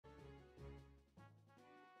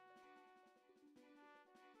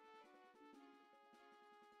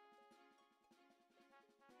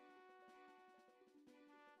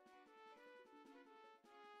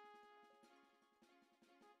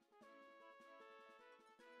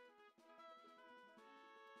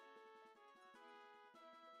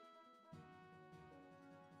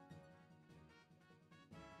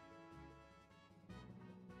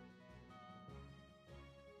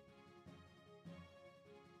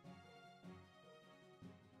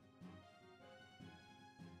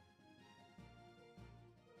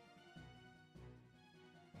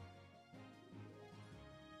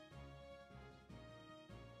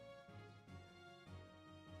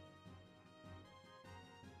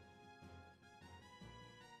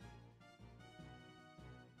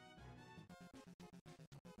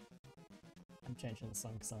changing the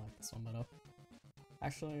song because I like this one better.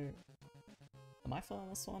 Actually, am I feeling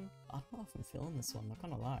this one? I don't know if I'm feeling this one, not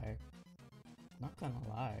gonna lie. Not gonna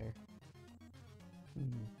lie.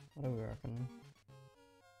 What are we reckon?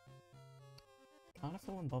 Kinda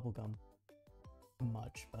feeling bubblegum.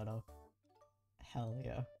 Much better. Hell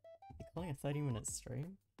yeah. You calling a 30-minute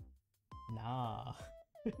stream? Nah.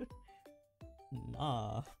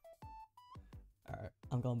 Nah. Alright,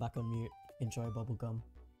 I'm going back on mute. Enjoy bubblegum.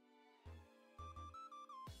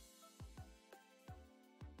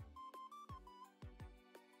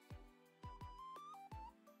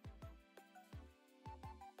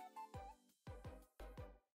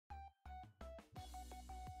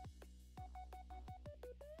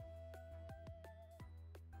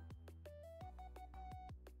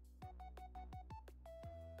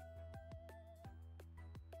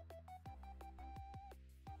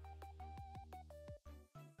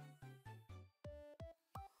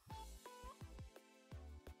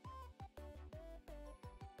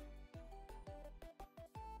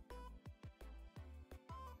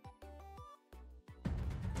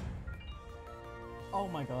 Oh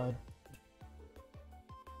my god.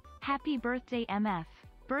 Happy birthday, MF.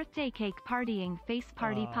 Birthday cake partying face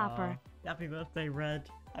party popper. Happy birthday, Red.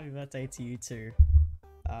 Happy birthday to you too.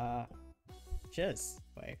 Cheers.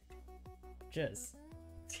 Wait. Cheers.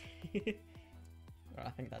 I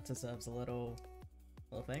think that deserves a little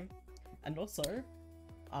thing. And also,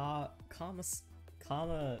 Karmasaurus,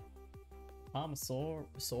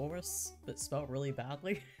 but spelled really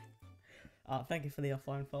badly. Thank you for the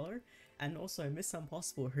offline follow. And also Miss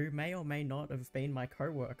Impossible, who may or may not have been my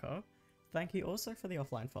co-worker. Thank you also for the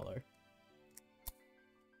offline follow.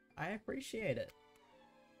 I appreciate it.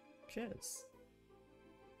 Cheers.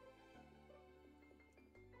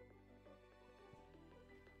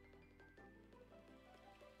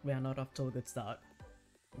 We are not off to a good start.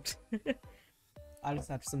 I just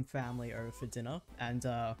had some family over for dinner, and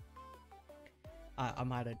I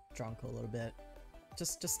might have drunk a little bit.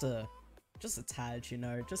 Just a tad, you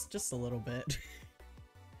know, just a little bit.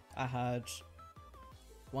 I had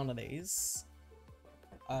one of these,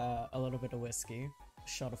 a little bit of whiskey,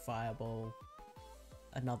 shot of Fireball,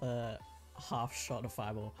 another half shot of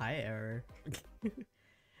Fireball. Hi, Arrow.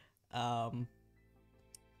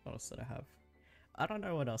 What else did I have? I don't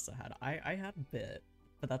know what else I had. I had a bit,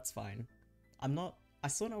 but that's fine. I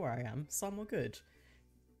still know where I am, so I'm all good.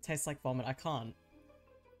 Tastes like vomit, I can't.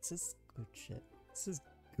 This is good shit. This is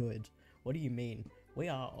good. What do you mean? We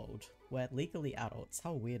are old. We're legally adults.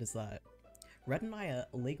 How weird is that? Red and I are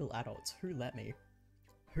legal adults. Who let me?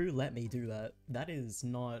 Who let me do that? That is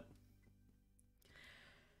not...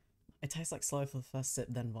 It tastes like slow for the first sip,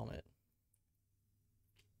 then vomit.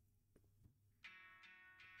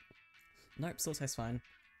 Nope, still tastes fine.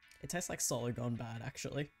 It tastes like Solo gone bad,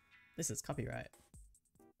 actually. This is copyright.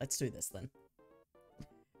 Let's do this then.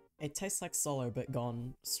 It tastes like Solo but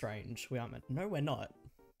gone strange. We aren't meant- No, we're not.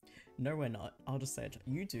 No, we're not. I'll just say it.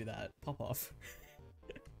 You do that. Pop off.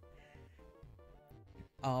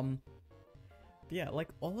 But yeah, like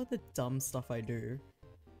all of the dumb stuff I do,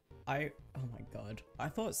 oh my god. I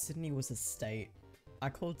thought Sydney was a state. I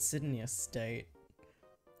called Sydney a state.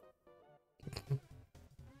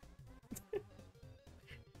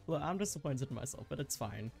 Look, I'm disappointed in myself, but it's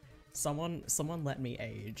fine. Someone let me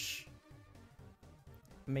age.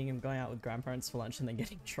 Me, I'm going out with grandparents for lunch and then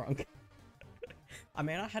getting drunk. I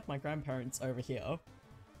mean, I had my grandparents over here,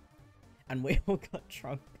 and we all got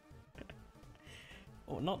drunk.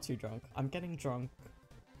 Well, not too drunk. I'm getting drunk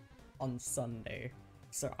on Sunday,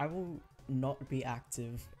 so I will not be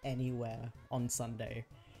active anywhere on Sunday,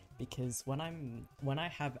 because when I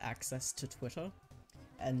have access to Twitter,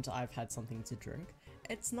 and I've had something to drink,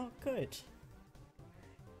 it's not good.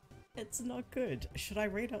 It's not good. Should I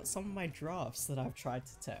read out some of my drafts that I've tried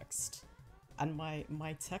to text? And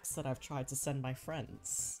my texts that I've tried to send my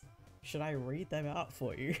friends. Should I read them out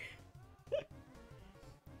for you?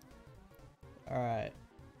 Alright.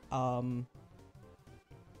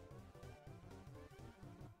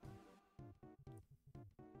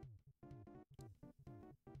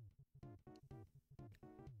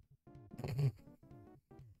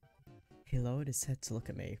 He lowered his head to look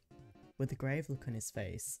at me. With a grave look on his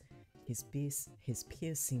face, his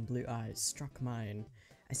piercing blue eyes struck mine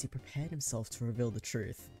as he prepared himself to reveal the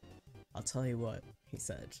truth. I'll tell you what, he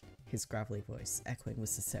said, his gravelly voice echoing with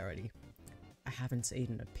sincerity. I haven't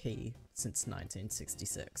eaten a pea since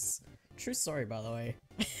 1966. True story, by the way.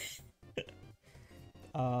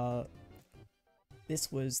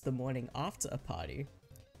 This was the morning after a party,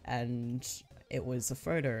 and it was a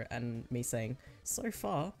photo and me saying, so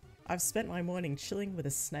far, I've spent my morning chilling with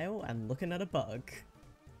a snail and looking at a bug.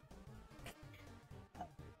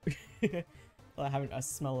 Like having a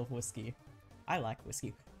smell of whiskey. I like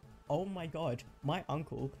whiskey. Oh my god, my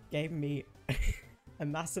uncle gave me a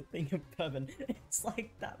massive thing of bourbon. It's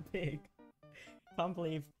like that big. Can't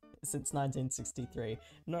believe since 1963.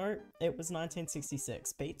 No, it was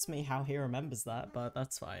 1966. Beats me how he remembers that, but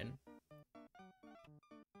that's fine.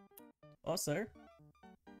 Also,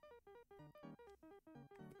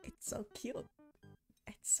 it's so cute.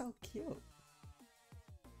 It's so cute.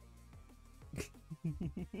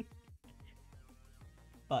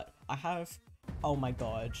 But I have, oh my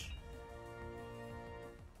god.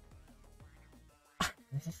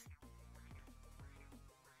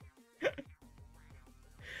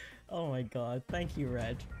 Oh my god, thank you,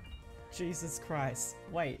 Red. Jesus Christ.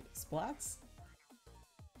 Wait, splats?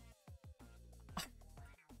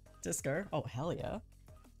 Disco? Oh, hell yeah.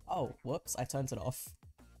 Oh, whoops, I turned it off.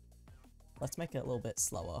 Let's make it a little bit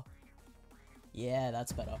slower. Yeah,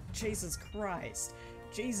 that's better. Jesus Christ.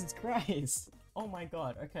 Jesus Christ. Oh my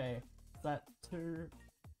god, okay. Is that 2,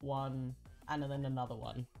 1, and then another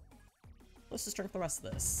one. Let's just drink the rest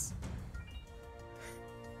of this.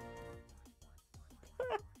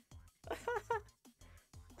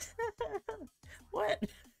 What?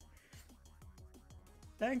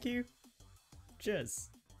 Thank you. Cheers.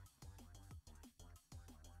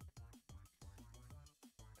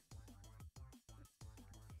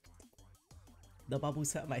 The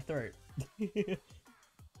bubbles hurt my throat.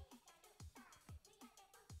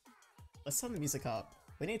 Let's turn the music up.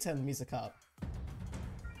 We need to turn the music up.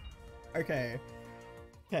 Okay.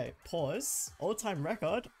 Okay, pause. All-time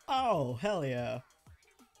record? Oh, hell yeah.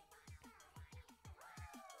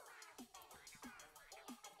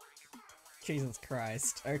 Jesus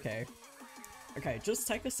Christ. Okay. Okay, just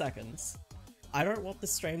take a second. I don't want the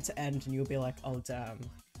stream to end and you'll be like, oh damn.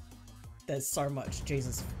 There's so much.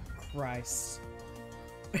 Jesus Christ.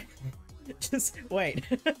 Just wait.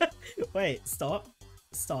 Wait, stop.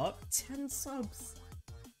 Stop. 10 subs.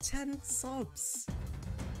 10 subs.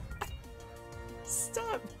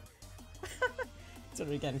 Stop. Do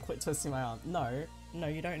it again. Quit twisting my arm. No. No,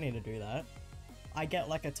 you don't need to do that. I get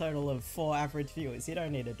like a total of 4 average viewers. You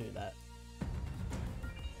don't need to do that.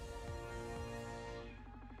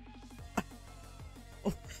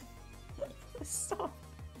 Stop.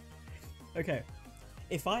 Okay.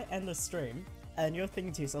 If I end the stream and you're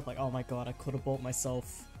thinking to yourself like, oh my god, I could have bought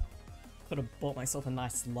myself a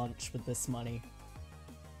nice lunch with this money,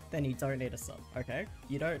 then you don't need a sub, okay?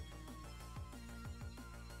 You don't.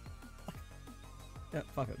 Yeah,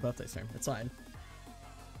 fuck it, birthday stream, it's fine.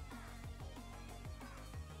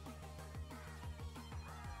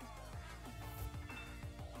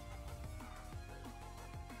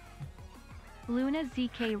 Luna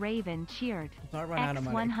ZK Raven cheered. Don't run out of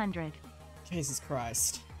money. X100. Jesus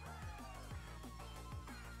Christ.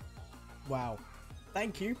 Wow.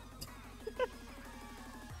 Thank you.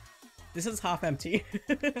 This is half empty.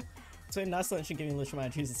 So nice lunch and giving Lucia my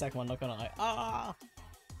choose the second one, not gonna lie. Ah!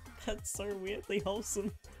 That's so weirdly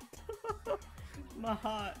wholesome. My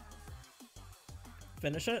heart.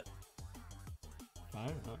 Finish it?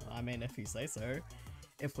 Fine. I mean, if you say so.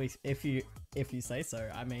 If you say so.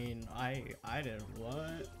 I mean, I didn't.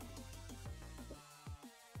 What?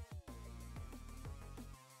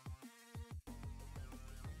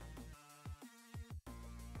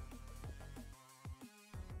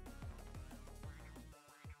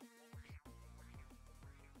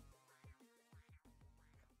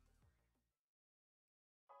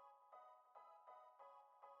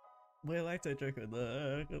 We like to drink with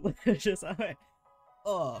the delicious.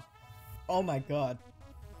 Oh, oh my god.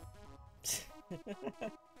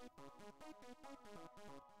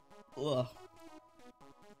 Ugh.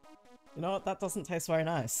 You know what? That doesn't taste very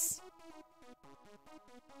nice.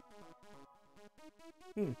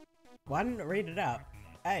 Why didn't it read it out?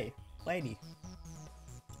 Hey, lady.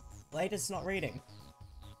 Lady's not reading.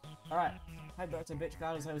 Alright. Happy birthday, bitch.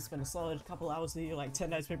 God, I was spent a solid couple hours with you, like 10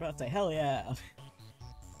 days for your birthday. Hell yeah.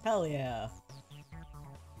 Hell yeah.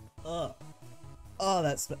 Ugh. Oh,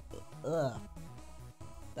 that's... Ugh.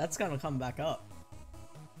 That's gonna come back up.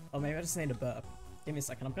 Oh, maybe I just need a burp. Give me a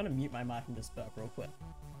second. I'm gonna mute my mic and just burp real quick.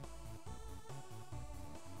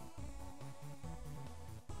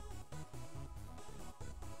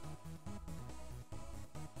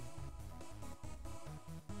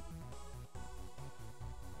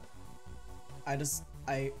 I just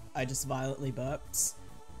violently burped.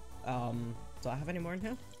 Do I have any more in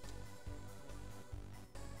here?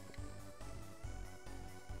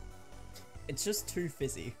 It's just too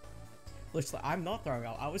fizzy. Literally, I'm not throwing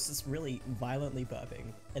up. I was just really violently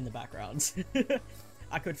burping in the background.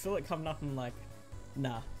 I could feel it coming up and like,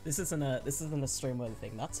 nah, this isn't a stream-worthy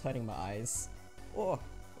thing. That's hurting my eyes. Oh,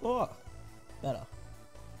 Oh, better.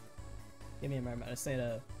 Give me a moment. I just need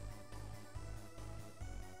to.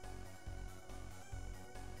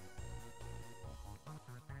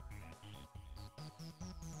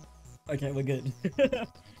 Okay, we're good.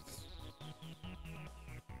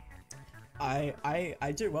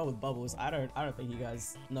 I do well with bubbles. I don't think you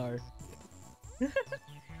guys know.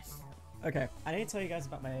 Okay, I need to tell you guys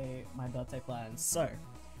about my birthday plans. So,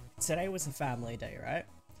 today was a family day, right?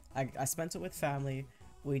 I spent it with family.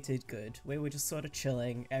 We did good. We were just sort of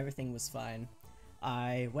chilling. Everything was fine.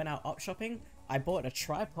 I went out op shopping. I bought a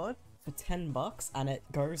tripod for 10 bucks and it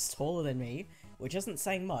goes taller than me, which isn't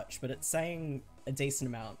saying much, but it's saying a decent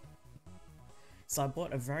amount. So I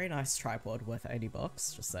bought a very nice tripod worth 80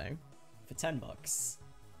 bucks, just saying, for 10 bucks.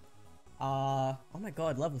 Oh my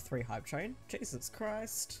god, level 3 hype train. Jesus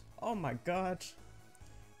Christ. Oh my god.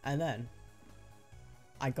 And then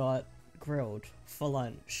I got grilled for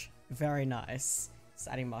lunch. Very nice.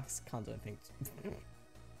 Saddy Marks can't do anything.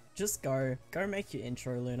 Just go make your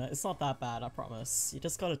intro, Luna. It's not that bad, I promise. You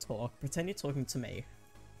just gotta talk. Pretend you're talking to me.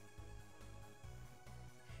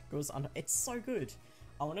 It's so good.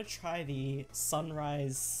 I want to try the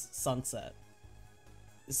sunrise sunset.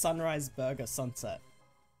 The sunrise burger sunset.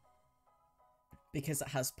 Because it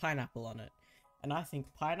has pineapple on it. And I think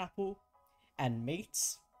pineapple and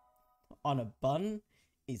meat on a bun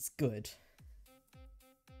is good.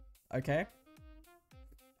 Okay?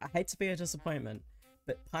 I hate to be a disappointment,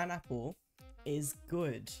 but pineapple is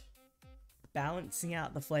good. Balancing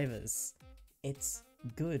out the flavors. It's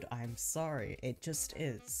good, I'm sorry. It just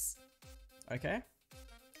is. Okay?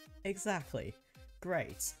 Exactly.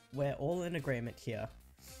 Great. We're all in agreement here.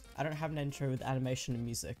 I don't have an intro with animation and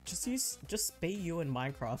music. Just be you in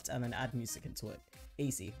Minecraft and then add music into it.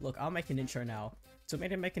 Easy. Look, I'll make an intro now. Do you want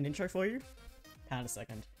me to make an intro for you? Hang on a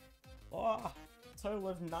second. Oh, total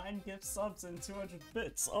of 9 gift subs and 200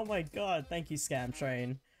 bits. Oh my god, thank you, Scam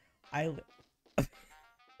Train.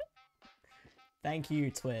 Thank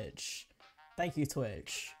you, Twitch. Thank you,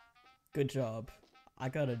 Twitch. Good job. I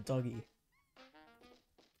got a doggy.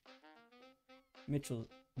 Mitchell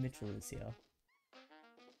is here.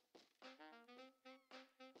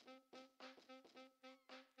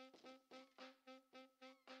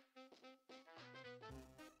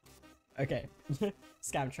 Okay.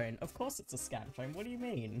 Scam train. Of course it's a scam train. What do you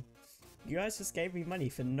mean? You guys just gave me money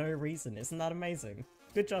for no reason. Isn't that amazing?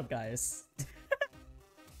 Good job, guys.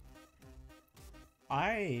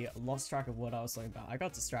 I lost track of what I was talking about. I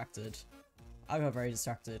got distracted. I got very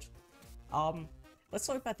distracted. Let's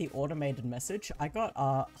talk about the automated message. I got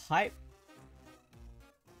hype.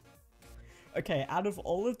 Okay, out of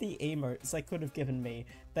all of the emotes they could have given me,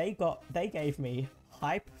 they gave me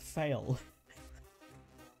hype fail.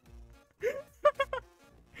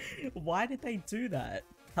 Why did they do that?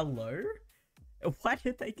 Hello? Why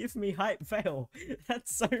did they give me hype fail?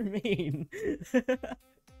 That's so mean.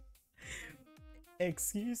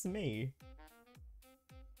 Excuse me.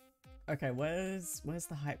 Okay, where's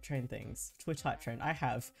the hype train things? Twitch hype train. I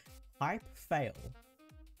have hype fail,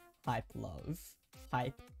 hype love,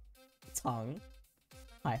 hype tongue,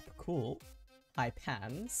 hype cool, hype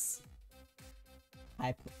hands,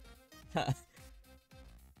 hype.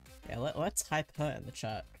 Yeah, let's hype her in the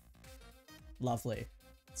chat. Lovely.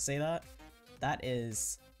 See that? That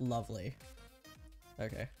is lovely.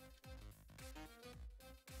 Okay.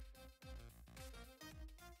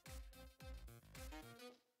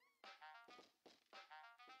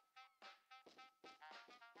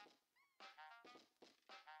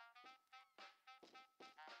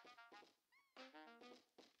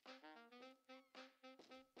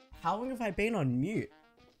 How long have I been on mute?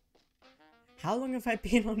 How long have I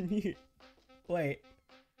been on mute? Wait.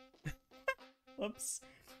 Whoops.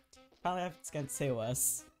 Probably have to get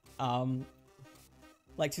TOS.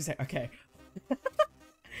 Like 2 seconds. Okay.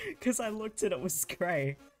 Because I looked and it was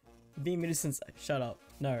grey. Be muted since. Shut up.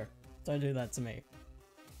 No. Don't do that to me.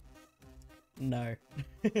 No.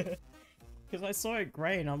 Because I saw it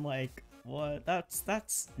grey and I'm like, what?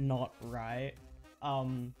 That's not right.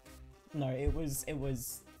 No, it was.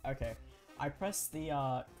 Okay. I pressed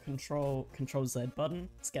the control Z button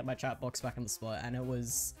to get my chat box back in the spot, and it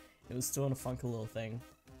was doing a funky little thing.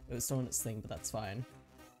 It was doing its thing, but that's fine.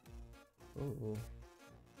 Ooh.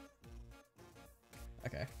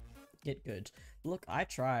 Okay. Get good. Look, I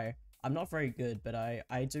try. I'm not very good, but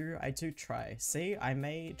I do try. See, I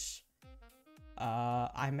made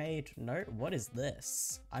no, what is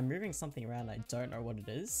this? I'm moving something around, I don't know what it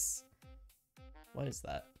is. What is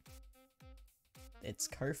that? It's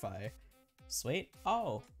Ko-Fi. Sweet.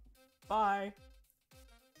 Oh. Bye.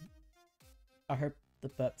 I hope the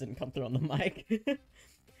burp didn't come through on the mic.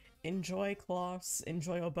 enjoy class,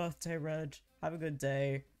 enjoy your birthday, Red. Have a good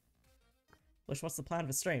day. Lish, what's the plan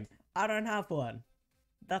for stream? I don't have one.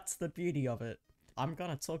 That's the beauty of it. I'm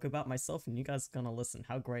gonna talk about myself and you guys are gonna listen.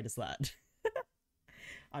 How great is that?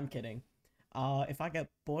 I'm kidding. If I get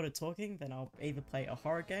bored of talking, then I'll either play a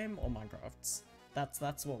horror game or Minecraft.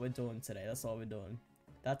 That's what we're doing today. That's what we're doing.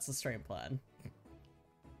 That's the stream plan.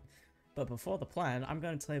 But before the plan, I'm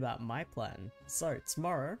going to tell you about my plan. So,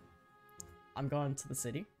 tomorrow, I'm going to the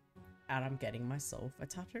city, and I'm getting myself a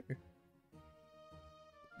tattoo.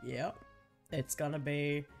 Yep. It's gonna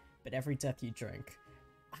be, but every death you drink.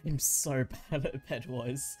 I'm so bad at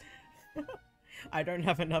Bedwars. I don't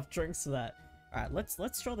have enough drinks for that. Alright,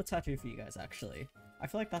 let's draw the tattoo for you guys, actually. I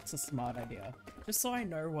feel like that's a smart idea. Just so I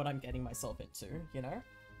know what I'm getting myself into, you know?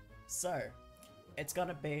 So, it's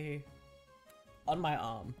gonna be on my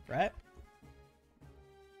arm, right?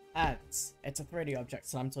 And it's a 3D object,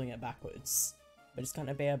 so I'm doing it backwards. But it's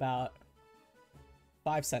gonna be about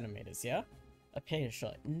 5 centimeters, yeah? A penis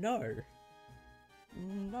shot. No!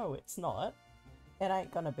 No, it's not. It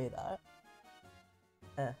ain't gonna be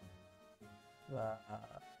that.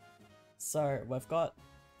 So, we've got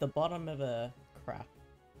the bottom of a crap.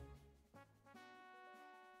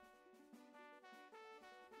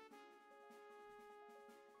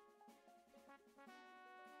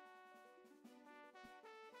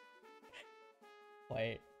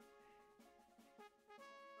 Wait.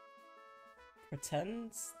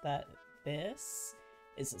 Pretend that this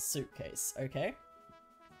is a suitcase, okay?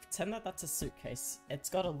 Pretend that that's a suitcase. It's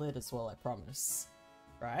got a lid as well, I promise.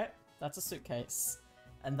 Right? That's a suitcase.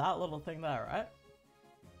 And that little thing there, right?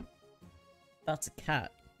 That's a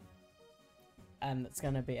cat. And it's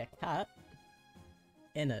gonna be a cat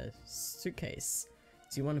in a suitcase.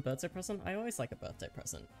 Do you want a birthday present? I always like a birthday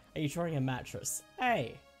present. Are you drawing a mattress?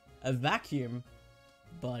 Hey! A vacuum?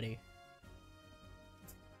 Buddy.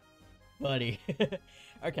 Buddy.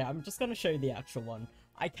 Okay, I'm just gonna show you the actual one.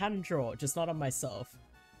 I can draw, just not on myself.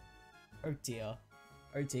 Oh dear.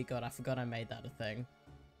 Oh dear god, I forgot I made that a thing.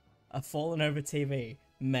 A fallen over TV.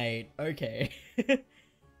 Mate, okay.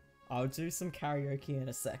 I'll do some karaoke in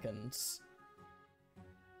a second.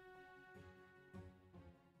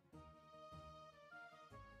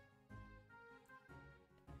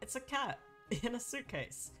 It's a cat in a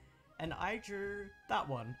suitcase. And I drew that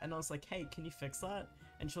one, and I was like, hey, can you fix that?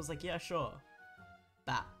 And she was like, yeah, sure.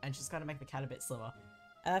 That. And she's gonna make the cat a bit slimmer.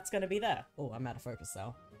 And that's gonna be there. Oh, I'm out of focus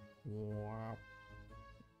now.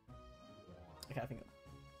 Okay, I think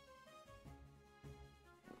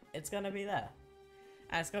it's gonna be there.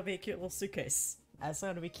 And it's gonna be a cute little suitcase. And it's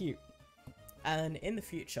gonna be cute. And in the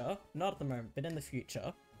future, not at the moment, but in the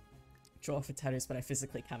future, draw for tattoos, but I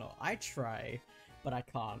physically cannot. I try, but I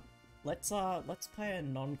can't. Let's play a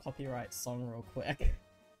non-copyright song real quick.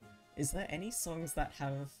 Is there any songs that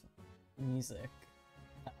have music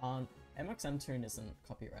that aren't... MXM Tune isn't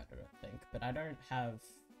copyrighted, I don't think, but I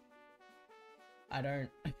don't...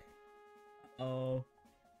 Oh...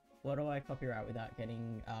 What do I copyright without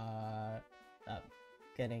getting,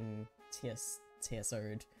 getting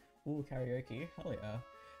TSO'd? Ooh, karaoke, hell yeah.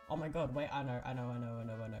 Oh my god, wait, I know.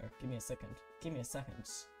 Give me a second. Give me a second.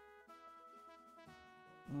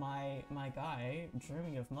 My guy,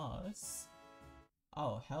 Dreaming of Mars.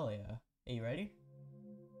 Oh, hell yeah. Are you ready?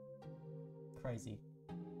 Crazy.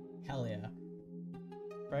 Hell yeah.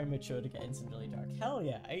 Very mature to get instantly dark. Hell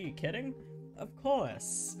yeah, are you kidding? Of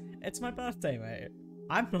course. It's my birthday, mate.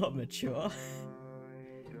 I'm not mature.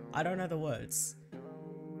 I don't know the words.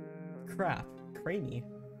 Crap. Creamy.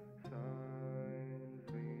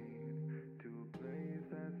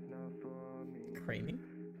 Creamy?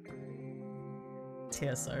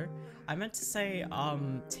 TSO? I meant to say,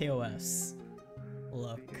 TOS.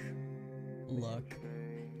 Look.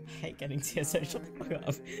 Hate getting TSO, shut the fuck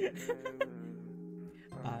up.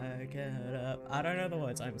 I get up. I don't know the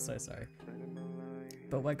words, I'm so sorry.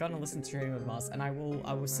 But we're gonna listen to Dream of Mars, and I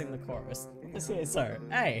will sing the chorus. This here, so,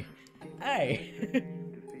 hey!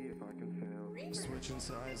 Switching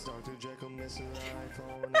sides, Dr. Jekyll missing an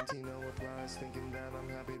iPhone, and Tino replies, thinking that I'm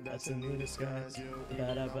happy that's a new disguise.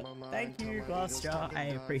 Thank you, Glassjar, I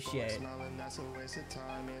appreciate it.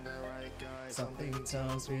 Something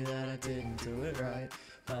tells me that I didn't do it right.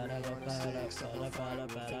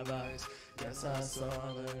 Guess I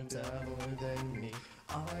saw the devil within me.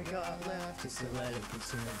 All I got left is to let it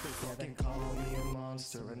consume. Yeah, they call me a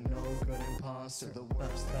monster, a no good imposter. The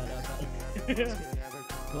worst that I've ever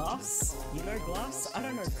Glass? You know Glass? I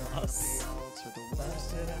don't know Glass. The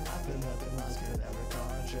worst didn't happen, nothing else could ever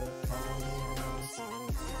conjure. Call me a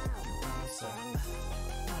monster.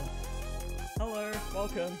 Hello,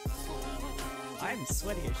 welcome. I'm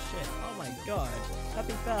sweaty as shit. Oh my god.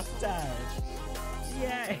 Happy birthday!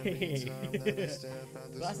 Yay!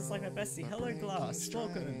 Glass is like my bestie. Hello, Glass.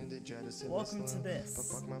 Welcome. Welcome to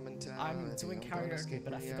this. I'm doing karaoke,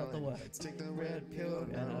 but I forgot the words. Take the red pill,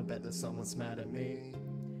 and I bet that someone's mad at me.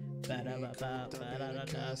 I don't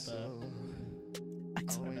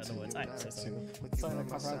know the words. I'm so sorry. Sorry, my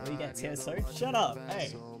cover up. We get tears, so shut up.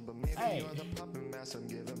 Hey. Hey.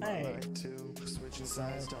 Hey.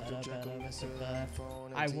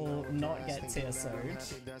 I will not get tear-sewed.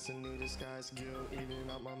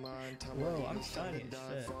 Whoa, I'm shiny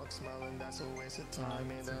as shit.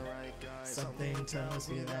 Something tells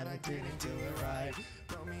me that I didn't do it right.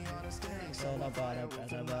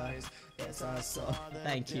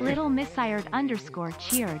 Thank you. Little Missired underscore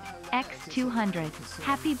cheered. X200.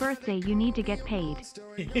 Happy birthday, you need to get paid.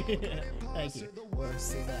 Thank you.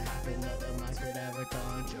 Worst thing that happened that the mic could ever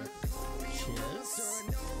conjure. Cheers.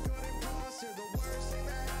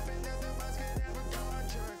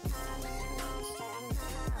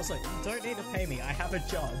 Also, you don't need to pay me, I have a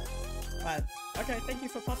job. But, okay, thank you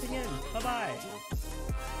for popping in. Bye-bye.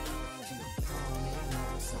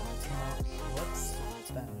 Whoops.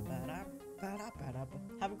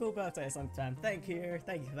 Have a cool birthday sometime. Thank you,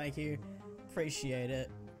 thank you, thank you. Appreciate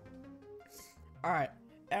it. Alright,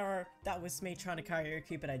 error. That was me trying to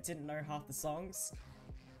karaoke, but I didn't know half the songs.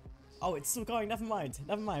 Oh, it's still going. Never mind.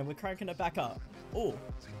 Never mind. We're cranking it back up. Oh,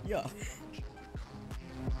 yeah.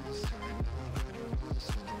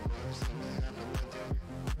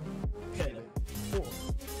 Hit it. Oh.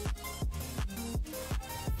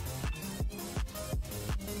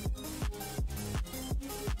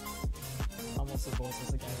 I'm also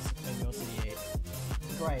bosses again, so maybe also the 8.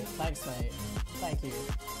 Great. Thanks, mate. Thank you.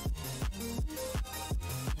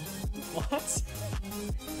 What?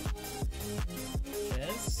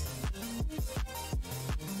 Cheers.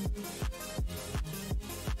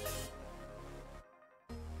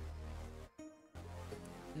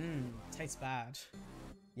 Tastes bad.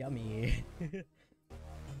 Yummy.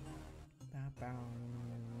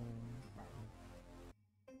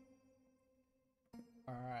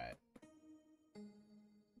 Alright.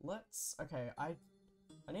 Okay, I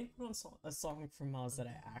need to put on a song from Mars that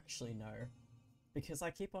I actually know. Because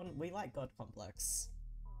we like God Complex.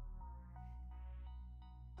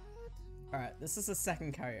 Alright, this is the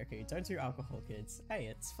second karaoke. Don't do alcohol, kids. Hey,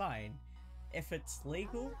 it's fine. If it's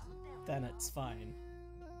legal, then it's fine.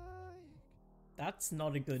 That's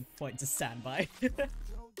not a good point to stand by.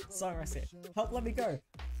 Sorry, I see. Help, let me go.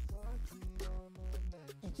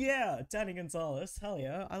 Yeah, Danny Gonzalez. Hell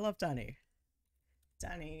yeah, I love Danny.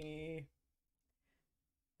 Danny.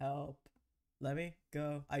 Help. Let me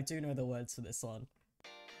go. I do know the words for this one.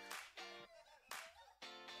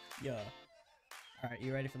 Yeah. Alright,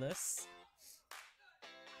 you ready for this?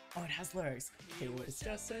 Oh, it has lyrics. He was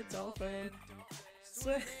just a dolphin.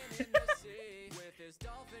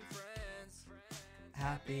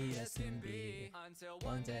 Happy as can be.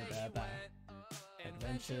 One day bye-bye.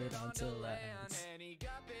 Adventured onto lands. And he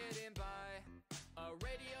got bitten by a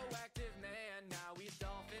radioactive man. Now he's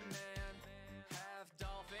dolphin man. Half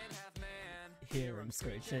dolphin, half man. Hear him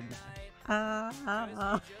screeching. Oh,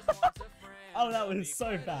 that was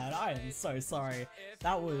so bad. I am so sorry.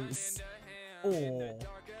 That was... Oh,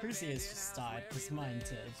 Crucius just died because mine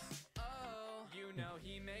did.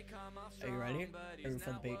 Are you ready? Ready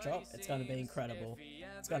for the beat drop? It's gonna be incredible.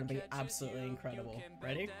 It's gonna be absolutely incredible.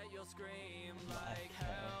 Ready? Like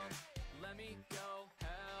hell. Let me go,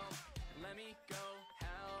 help. Let me go,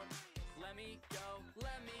 help. Let me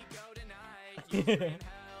go tonight.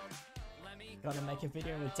 Gotta make a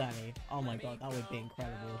video with Danny. Oh my god, that would be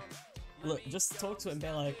incredible. Look, just talk to him and be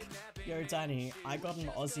like, yo Danny, I got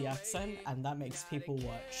an Aussie accent and that makes people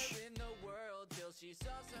watch.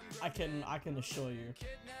 I can assure you.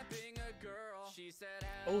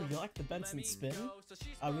 Oh, you like the Benson spin?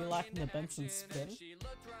 Are we liking the Benson spin?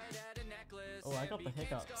 Oh, I got the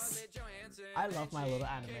hiccups. I love my little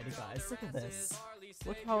animated guys. Look at this.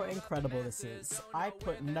 Look how incredible this is. I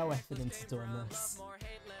put no effort into doing this.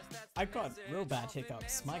 I got real bad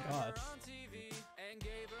hiccups, my god.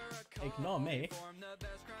 Ignore me.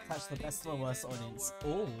 Catch the best or worst audience.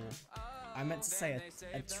 Oh, I meant to say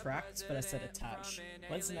attract, but I said attach.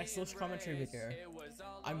 When's the next Lush commentary video?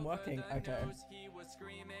 I'm working. Okay.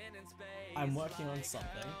 I'm working on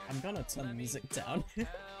something. I'm gonna turn the music down.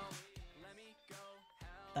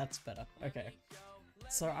 That's better. Okay.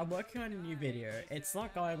 So I'm working on a new video. It's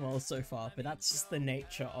not going well so far, but that's just the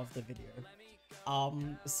nature of the video.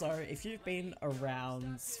 So if you've been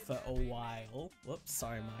around for a while, whoops,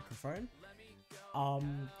 sorry microphone,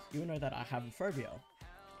 you'll know that I have a phobia.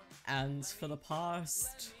 And for the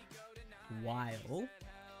past while,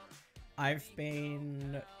 I've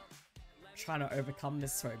been trying to overcome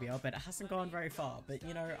this phobia, but it hasn't gone very far. But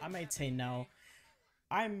you know, I'm 18 now.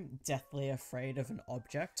 I'm deathly afraid of an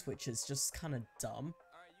object, which is just kind of dumb.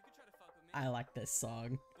 I like this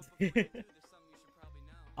song.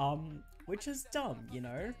 Which is dumb, you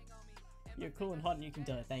know? You're cool and hot and you can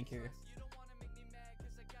do it, thank you.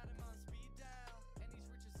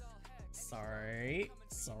 Sorry.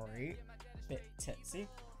 Bit tipsy.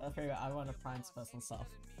 Okay, I want to find some personal stuff.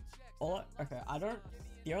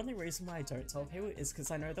 The only reason why I don't tell people is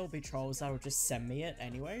because I know there'll be trolls that will just send me it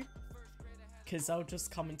anyway. Because they'll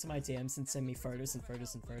just come into my DMs and send me photos and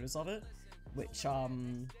photos and photos of it. Which,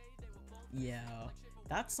 yeah.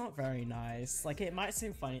 That's not very nice. Like, it might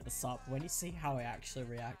seem funny at the start, but when you see how I actually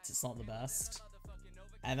react, it's not the best.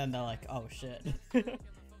 And then they're like, oh shit.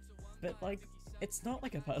 But, like, it's not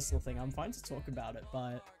like a personal thing. I'm fine to talk about it,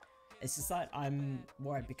 but it's just that I'm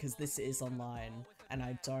worried because this is online, and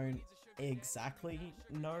I don't exactly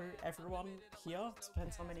know everyone here.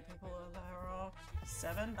 Depends how many people there are.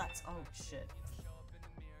 7? That's- oh shit.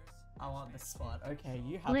 I want this spot. Okay,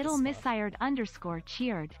 you have Little this spot. Missired _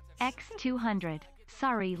 cheered. X200.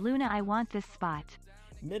 Sorry Luna, I want this spot.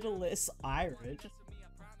 Middleless Irid?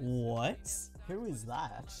 What? Who is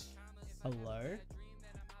that? Hello?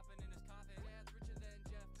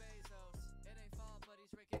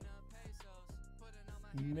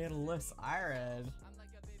 Middleless Irid?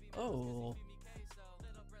 Oh.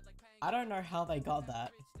 I don't know how they got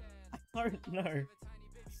that. I don't know.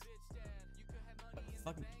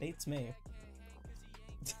 Fucking beats me.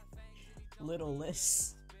 Little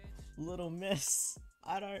Liss. Little Miss.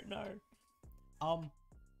 I don't know. But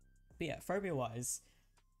yeah, phobia wise,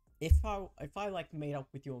 if I like meet up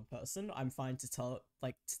with you in person, I'm fine to tell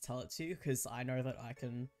it to you because I know that I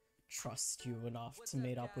can trust you enough to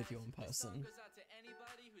meet up with you in person.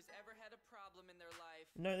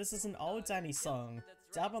 No, this is an old Danny song.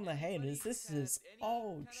 Dab on the haters. This is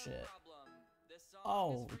old shit.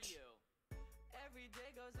 Old.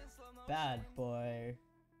 Bad boy.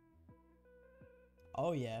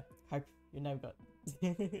 Oh yeah. Hope you never got.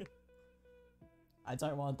 I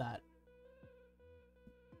don't want that.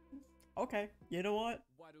 Okay, you know what?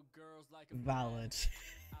 Valid.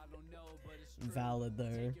 Valid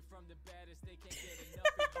though.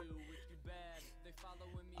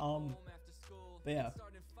 But yeah,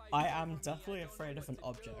 I am definitely afraid of an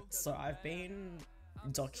object. So I've been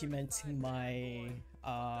documenting my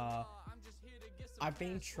I've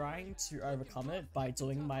been trying to overcome it by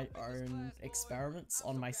doing my own experiments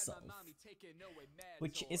on myself,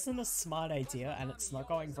 which isn't a smart idea and it's not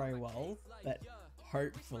going very well, but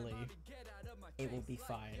hopefully it will be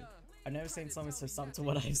fine. I've never seen someone so stuck to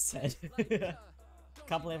what I've said.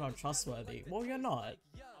 Can't believe I'm trustworthy. Well, you're not.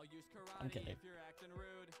 I'm kidding.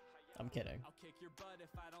 I'm kidding.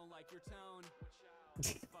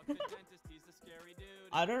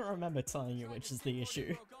 I don't remember telling you which is the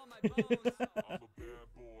issue.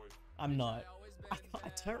 I'm not. I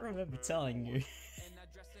don't remember telling you.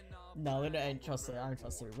 No, it ain't trustworthy. I'm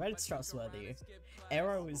trustworthy. Reddit's trustworthy.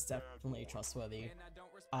 Arrow is definitely trustworthy.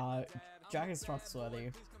 Jack is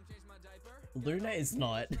trustworthy. Luna is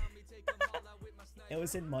not. It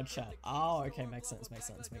was in mod chat. Oh, okay, makes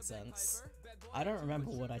sense. I don't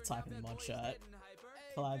remember what I type in mod chat.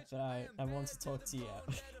 Collab, but I want to talk to you.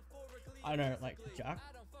 I know, like, Jack?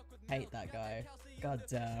 Hate that guy. God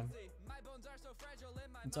damn.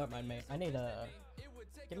 Don't mind me. I need a...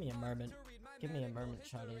 Give me a moment. Give me a moment,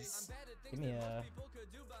 chatties. Give me a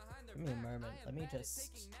moment. Let me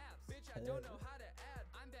just...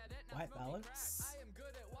 White balance?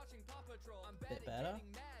 Bit better?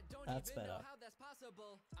 That's better.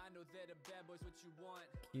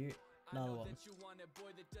 Cute. Another one.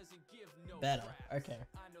 Better. Okay.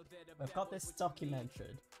 We've got this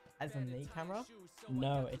documented. As in the camera?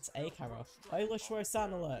 No, it's a camera. Oh, let's show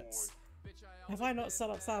sound alerts. Have I not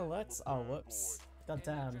set up sound alerts? Oh, whoops. God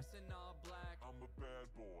damn. Is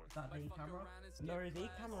that the camera? No, the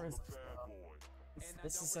camera is...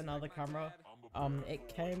 This is another camera. It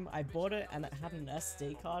came... I bought it and it had an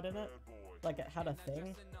SD card in it. Like, it had a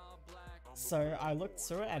thing. So I looked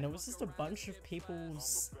through it and it was just a bunch of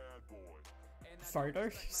people's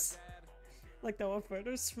photos. Like, there were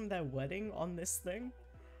photos from their wedding on this thing.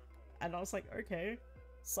 And I was like, okay.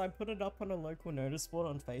 So I put it up on a local notice board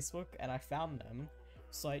on Facebook and I found them.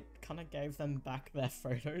 So I kind of gave them back their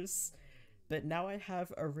photos. But now I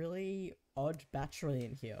have a really odd battery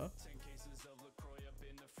in here.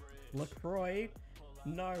 LaCroix?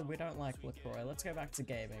 No, we don't like LaCroix. Let's go back to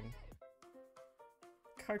gaming.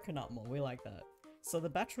 Coconut more, we like that. So the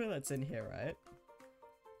battery that's in here, right?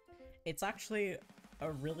 It's actually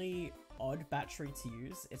a really odd battery to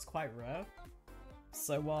use. It's quite rare.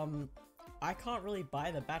 So, I can't really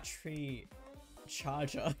buy the battery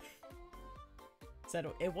charger.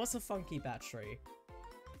 So it was a funky battery.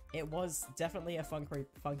 It was definitely a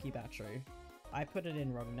funky battery. I put it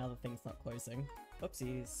in wrong, now the thing's not closing.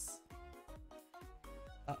 Oopsies.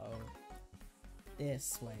 Uh-oh.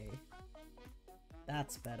 This way.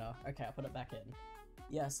 That's better. Okay, I'll put it back in.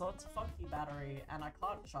 Yeah, so it's a funky battery, and I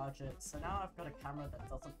can't charge it, so now I've got a camera that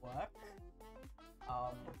doesn't work.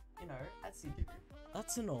 You know, as you do.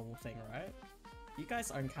 That's a normal thing, right? You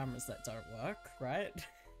guys own cameras that don't work, right?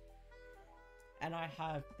 And I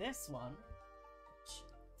have this one, which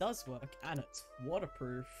does work, and it's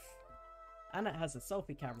waterproof. And it has a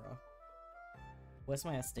selfie camera. Where's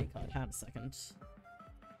my SD card? Hang on a second.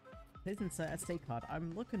 Please insert SD card.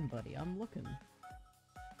 I'm looking, buddy. I'm looking.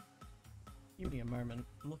 Give me a moment.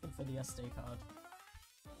 I'm looking for the SD card.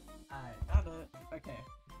 I got it. Okay.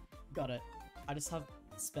 Got it. I just have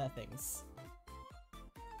spare things.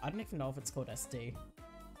 I don't even know if it's called SD.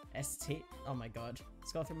 ST? Oh my god.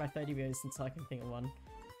 Let's go through my 30 videos until I can think of one.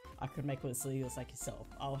 I could make with videos like yourself.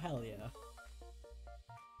 Oh, hell yeah.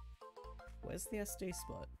 Where's the SD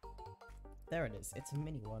spot? There it is. It's a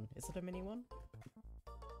mini one. Is it a mini one?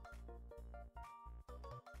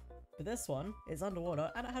 But this one is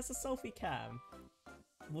underwater and it has a selfie cam.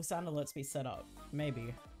 Will sound alerts be set up?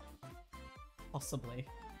 Maybe. Possibly.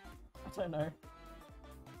 I don't know.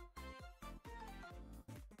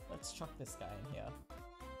 Let's chuck this guy in here.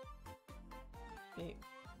 Beep.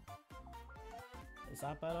 Is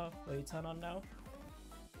that better? Will you turn on now?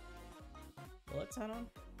 Will it turn on?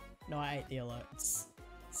 No, I ate the alerts.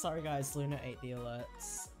 Sorry guys, Luna ate the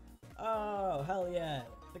alerts. Oh, hell yeah.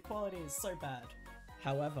 The quality is so bad.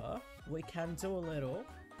 However, we can do a little.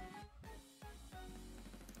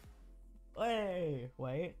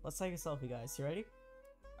 Wait. Let's take a selfie, guys. You ready?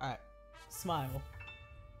 Alright. Smile.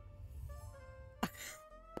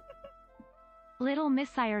 Little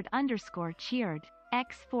Missired _ cheered.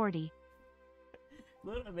 X40.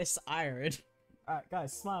 Little Miss Iron. Alright,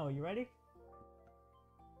 guys, smile. You ready?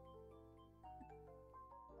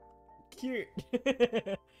 Cute.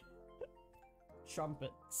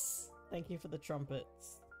 Trumpets. Thank you for the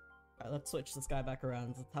trumpets. Alright, let's switch this guy back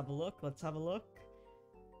around. Let's have a look. Let's have a look.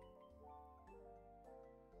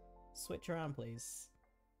 Switch around, please.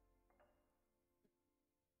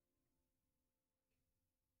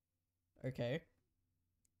 Okay.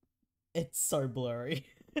 It's so blurry.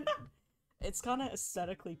 It's kind of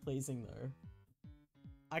aesthetically pleasing though.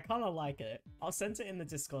 I kind of like it. I'll send it in the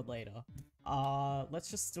Discord later.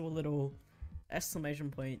 Let's just do a little exclamation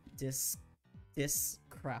point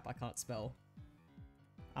crap, I can't spell.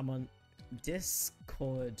 I'm on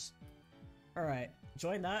Discord. Alright,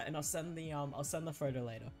 join that and I'll send the photo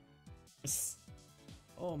later.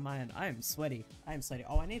 Oh man, I am sweaty.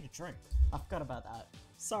 Oh, I need a drink. I forgot about that.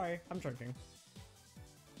 Sorry, I'm drinking.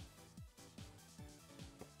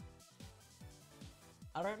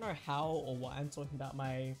 I don't know how or why I'm talking about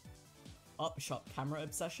my Upshot camera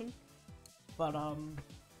obsession, but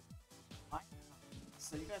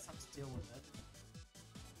so you guys have to deal with it.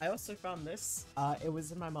 I also found this, it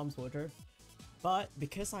was in my mom's wardrobe, but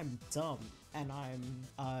because I'm dumb and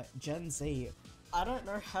I'm Gen Z, I don't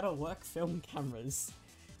know how to work film cameras.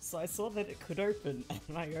 So I saw that it could open,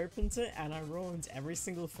 and I opened it and I ruined every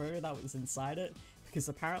single photo that was inside it, because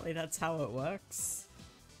apparently that's how it works.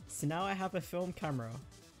 So now I have a film camera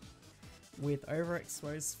with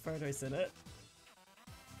overexposed photos in it.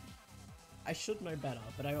 I should know better,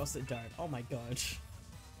 but I also don't. Oh my god.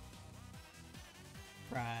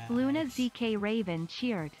 Right. Luna ZK Raven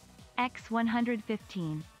cheered.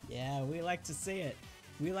 X115. Yeah, we like to see it.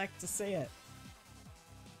 We like to see it.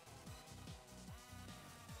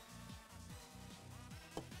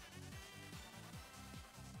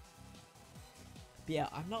 But yeah,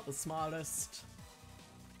 I'm not the smartest.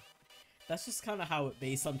 That's just kind of how it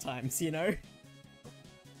be sometimes, you know?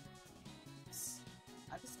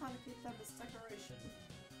 I just kind of keep them as decoration.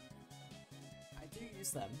 I do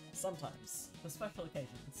use them, sometimes, for special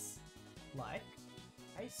occasions. Like,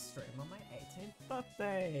 I stream on my 18th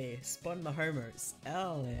birthday! Spawn the homers.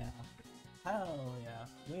 Hell yeah. Hell yeah.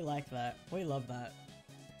 We like that. We love that.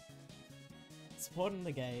 Supporting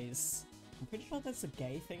the gays. I'm pretty sure there's a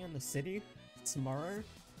gay thing in the city tomorrow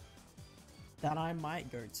that I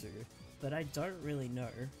might go to, but I don't really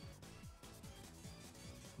know.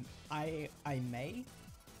 I may?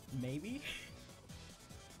 Maybe?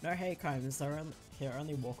 No hate crimes, here are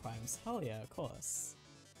only war crimes. Hell yeah, of course.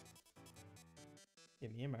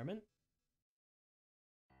 Give me a moment.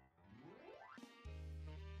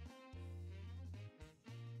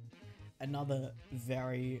 Another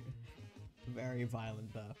very Very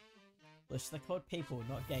violent there. Which they're called people,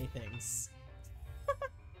 not gay things.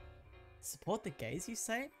 Support the gays, you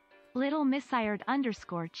say? Little Missired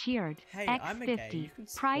underscore cheered. Hey, I'm a gay, you X50. can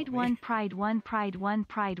support Pride me. 1, Pride 1, Pride 1,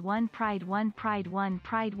 Pride 1, Pride 1, Pride 1,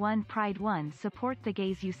 Pride 1, Pride 1. Support the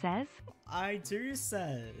gays, you says? I do,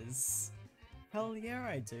 says. Hell yeah,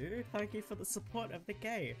 I do. Thank you for the support of the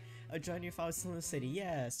gay. I'd join you if I was still in the city.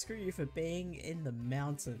 Yeah, screw you for being in the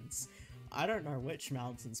mountains. I don't know which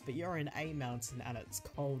mountains, but you're in a mountain and it's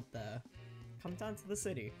cold there. Come down to the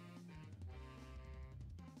city.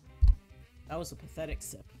 That was a pathetic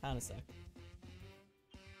sip. Hang on a sec.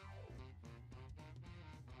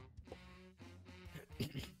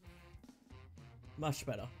 Much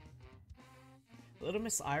better. Little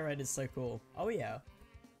Miss Ired is so cool. Oh yeah.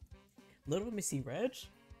 Little Missy Red?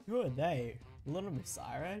 Who are they? Little Miss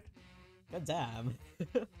Ired? God damn.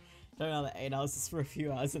 Don't know that 8 hours is for a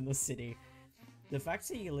few hours in the city. The fact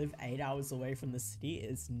that you live 8 hours away from the city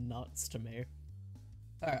is nuts to me.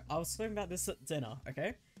 Alright, I was talking about this at dinner,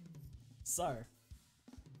 okay? So,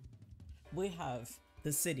 we have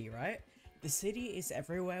the city, right? The city is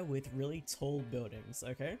everywhere with really tall buildings,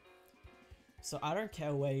 okay? So I don't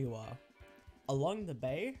care where you are. Along the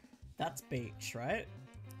bay, that's beach, right?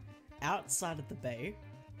 Outside of the bay,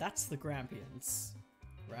 that's the Grampians,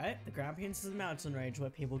 right? The Grampians is a mountain range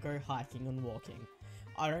where people go hiking and walking.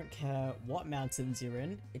 I don't care what mountains you're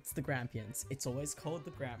in, it's the Grampians. It's always called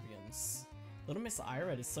the Grampians. Little Miss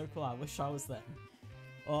Ired is so cool, I wish I was them.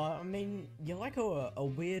 I mean, you're like a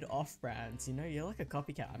weird off-brand, you know? You're like a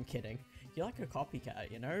copycat, I'm kidding. You're like a copycat,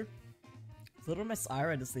 you know? Little Miss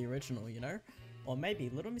Ired is the original, you know? Or maybe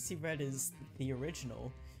Little Missy Red is the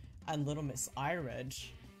original, and Little Miss Ired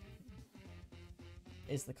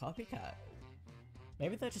is the copycat.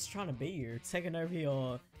 Maybe they're just trying to be you, taking over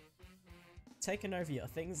your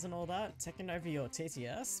things and all that, taking over your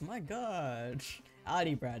TTS. My god,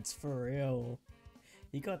 Audi Brad's for real.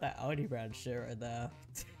 You got that Audi Brad shit right there.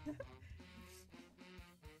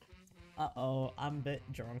 Uh-oh, I'm a bit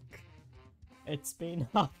drunk. It's been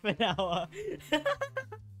half an hour.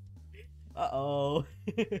 Uh-oh.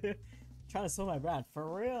 Trying to steal my brand,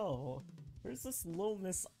 for real. Where's this Little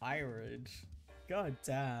Miss Ired? God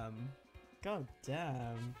damn. God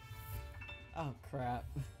damn. Oh crap.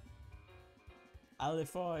 I live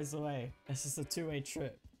 4 hours away. It's just a two-way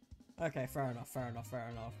trip. Okay, fair enough, fair enough, fair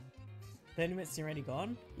enough. 30 minutes already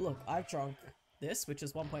gone? Look, I've drunk this, which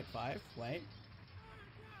is 1.5. Wait.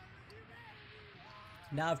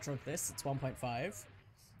 Now I've drunk this, it's 1.5.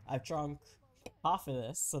 I've drunk half of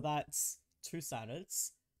this, so that's 2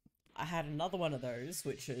 standards. I had another one of those,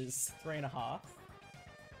 which is 3.5.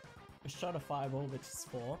 A shot of Fireball, which is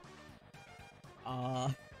 4.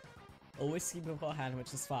 A whiskey beforehand,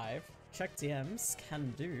 which is 5. Check DMs,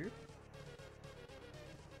 can do.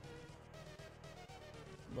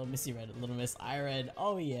 Little Missy Red, Little Miss Ired.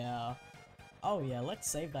 Oh yeah. Oh yeah, let's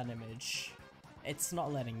save that image. It's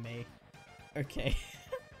not letting me. Okay.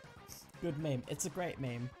 Good meme. It's a great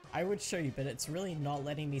meme. I would show you, but it's really not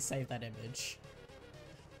letting me save that image.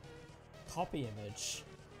 Copy image.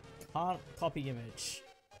 Can't copy image.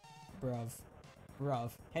 Bruv.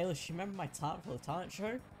 Bruv. Hey, Lish, you remember my talent for the talent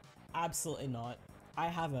show? Absolutely not. I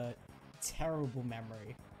have a terrible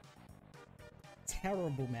memory.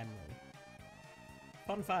 Terrible memory.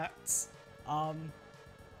 Fun facts. I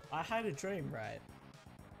had a dream, right?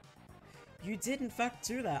 You did in fact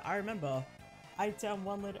do that, I remember. I down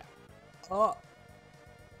 1 letter. Oh.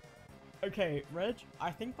 Okay, Reg,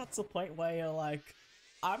 I think that's the point where you're like,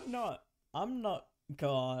 I'm not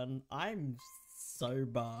gone, I'm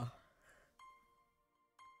sober.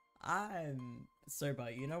 I'm sober,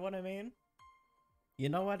 you know what I mean? You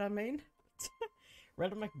know what I mean?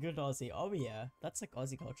 Red make a good Aussie. Oh yeah, that's like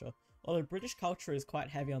Aussie culture. Although British culture is quite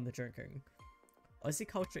heavy on the drinking. Aussie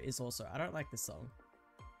culture is also. I don't like this song.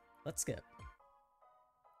 Let's skip.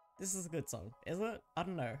 This is a good song, is it? I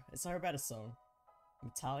don't know. It's not a better song.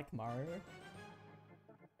 Metallic Mario?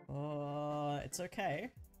 It's okay.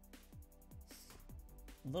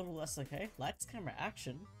 A little less okay. Lights, camera,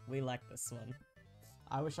 action. We like this one.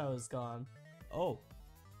 I wish I was gone. Oh.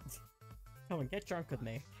 Come on, get drunk with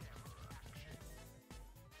me.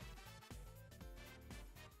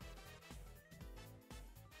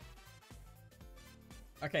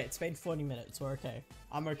 Okay, it's been 40 minutes, we're okay.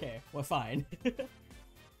 I'm okay, we're fine.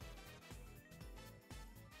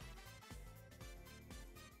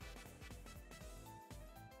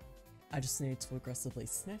 I just need to aggressively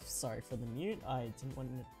sniff, sorry for the mute, I didn't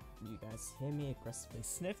want you guys to hear me aggressively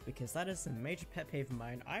sniff because that is a major pet peeve of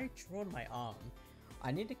mine. I drew on my arm.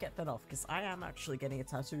 I need to get that off because I am actually getting a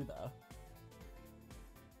tattoo there.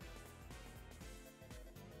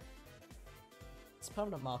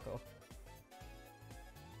 permanent marker.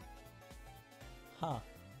 Huh.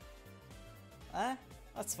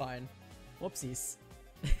 That's fine. Whoopsies.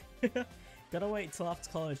 Gotta wait till after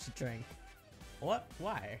college to drink. What?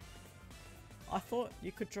 Why? I thought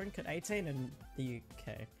you could drink at 18 in the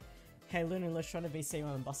UK. Hey Looney, let's try to VC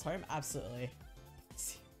on the bus home? Absolutely.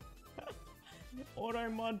 Auto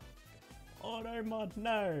mod. Auto mod,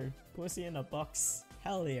 no. Pussy in a box.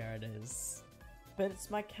 Hell yeah it is. But it's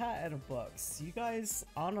my cat in a box. You guys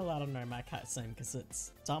aren't allowed to know my cat's name because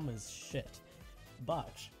it's dumb as shit.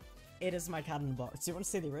 But it is my cat in a box. Do you want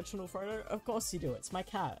to see the original photo? Of course you do. It's my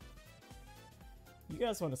cat. You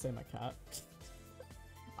guys want to see my cat?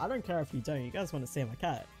 I don't care if you don't. You guys want to see my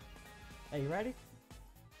cat. Are you ready?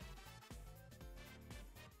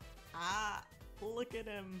 Ah, look at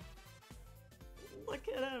him. Look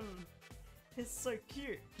at him. He's so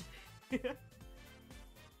cute.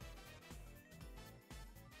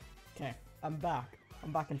 Okay, I'm back.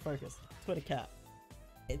 I'm back in focus. Twitter cat.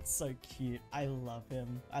 It's so cute. I love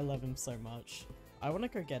him. I love him so much. I want to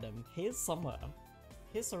go get him. He is somewhere.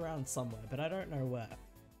 He's around somewhere, but I don't know where.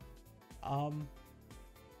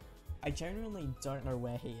 I genuinely don't know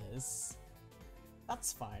where he is.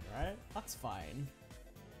 That's fine, right? That's fine.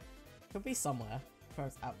 He'll be somewhere.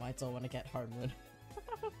 Perhaps at my door when I get homeward.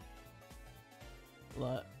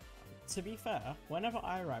 Look, to be fair, whenever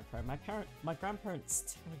I arrive home, my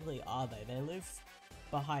grandparents technically are there. They live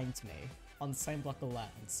behind me on the same block of land,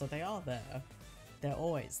 so they are there. They're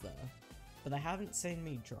always there. But they haven't seen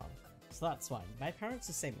me drunk, so that's fine. My parents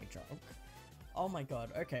have seen me drunk. Oh my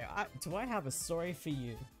god, okay, do I have a story for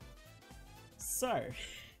you? So,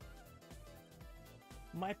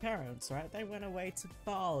 my parents, right, they went away to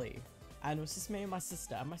Bali, and it was just me and my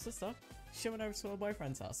sister, she went over to her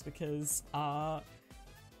boyfriend's house because,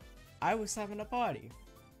 I was having a party.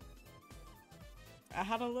 I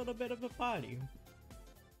had a little bit of a party.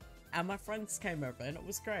 And my friends came over and it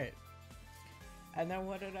was great. And then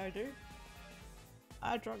what did I do?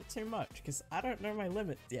 I drank too much because I don't know my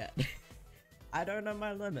limit yet. I don't know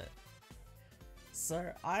my limit.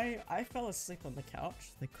 So I fell asleep on the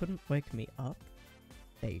couch. They couldn't wake me up.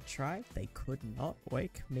 They tried. They could not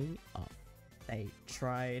wake me up. They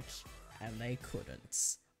tried and they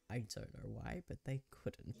couldn't. I don't know why, but they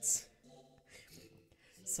couldn't.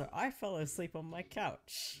 So I fell asleep on my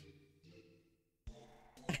couch.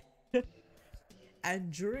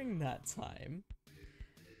 And during that time,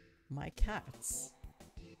 my cat,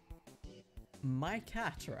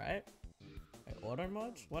 right? Wait, auto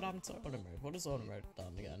mode? What happened to auto mode? What is auto mode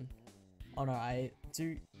done again? Oh no, I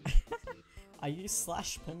do... I use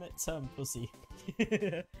 / permit term pussy.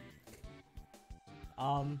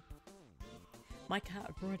 My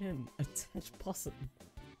cat brought in a dead possum.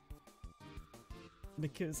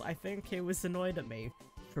 Because I think he was annoyed at me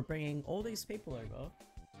for bringing all these people over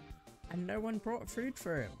and no one brought food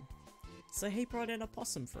for him. So he brought in a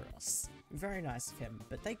possum for us. Very nice of him,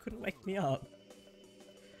 but they couldn't wake me up.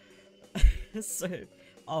 So,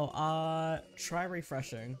 try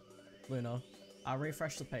refreshing, Luna. I'll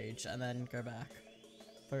refresh the page and then go back.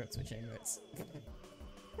 Forgot switching notes.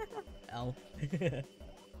 L.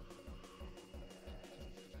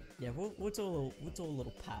 Yeah, we'll do a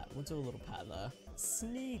little pat. We'll do a little pat there.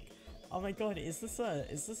 Sneak. Oh my god, is this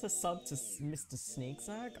a sub to Mr.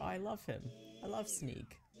 Sneakzag? I love him. I love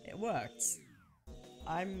Sneak. It worked.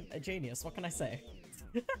 I'm a genius. What can I say?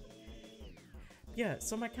 Yeah,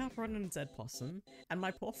 so my cat brought in a dead possum, and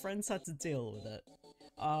my poor friends had to deal with it.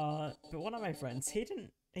 But one of my friends, he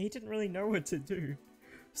didn't really know what to do,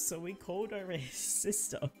 so we called over his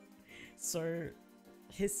sister. So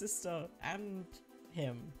his sister and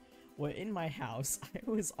him were in my house. I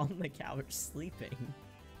was on the couch sleeping.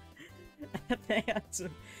 And they had to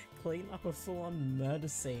clean up a full-on murder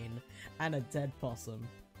scene and a dead possum.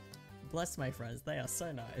 Bless my friends, they are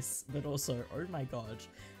so nice, but also, oh my god.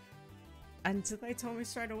 And did they tell me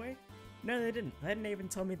straight away? No, they didn't. They didn't even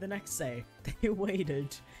tell me the next day. They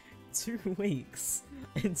waited 2 weeks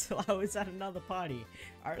until I was at another party.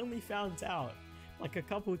 I only found out like a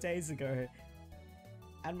couple days ago.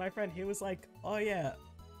 And my friend, he was like, oh yeah,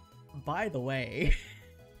 by the way,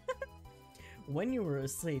 when you were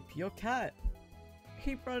asleep, your cat,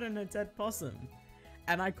 he brought in a dead possum.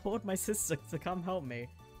 And I called my sister to come help me.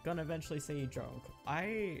 Gonna eventually see you drunk.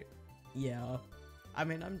 Yeah. I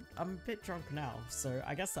mean, I'm a bit drunk now, so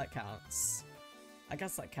I guess that counts. I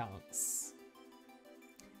guess that counts.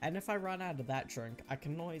 And if I run out of that drink, I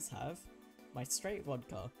can always have my straight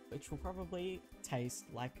vodka, which will probably taste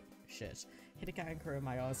like shit. Hit a ganker in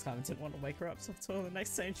my ass time, didn't want to wake her up, so I told her the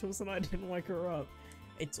next angels and I didn't wake her up.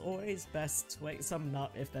 It's always best to wake someone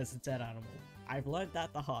up if there's a dead animal. I've learned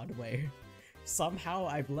that the hard way. Somehow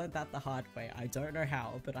I've learned that the hard way. I don't know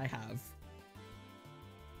how, but I have.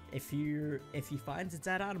 If you find a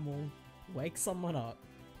dead animal, wake someone up.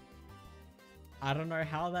 I don't know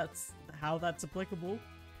how that's applicable.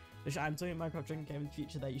 I'm doing a Minecraft drinking game in the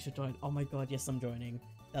future that you should join. Oh my god, yes, I'm joining.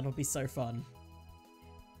 That'll be so fun.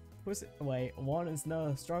 Wait, one is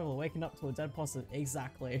no struggle waking up to a dead possum.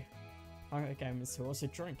 Exactly. Minecraft gamers who also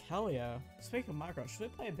drink. Hell yeah. Speaking of Minecraft, should we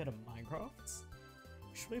play a bit of Minecraft?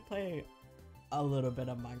 Should we play a little bit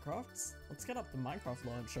of Minecraft? Let's get up the Minecraft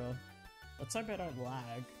launcher. Let's hope I don't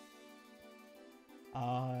lag.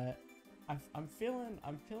 I'm feeling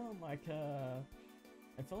like a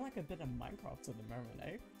bit of Minecraft at the moment,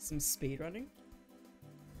 eh? Some speedrunning.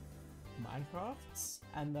 Minecraft,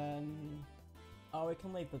 and then oh, we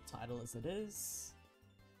can leave the title as it is.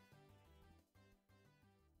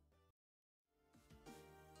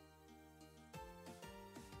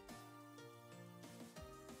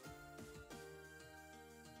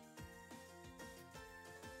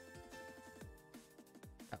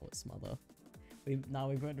 That was mother. We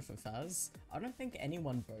voted for Faz. I don't think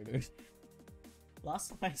anyone voted. Last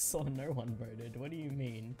time I saw no one voted. What do you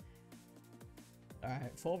mean?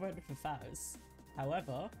 Alright, 4 voted for Faz.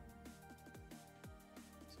 However,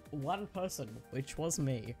 one person, which was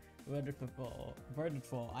me, voted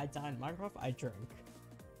for I die in Minecraft, I drink.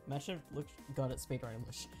 Imagine god at speedrun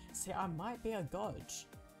English. See, I might be a god.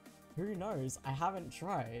 Who knows? I haven't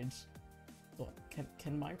tried. What,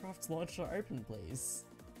 can Minecraft's launcher open, please?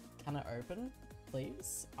 Can it open,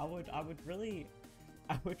 please? I would really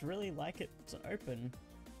like it to open.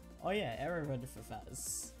 Oh yeah, Arrow voted for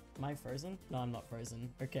Faz. Am I frozen? No, I'm not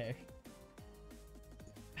frozen. Okay.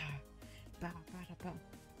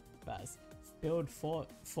 Faz. Build fort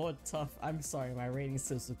tough. I'm sorry, my rating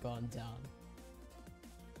skills have gone down.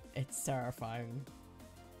 It's terrifying.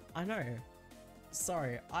 I know.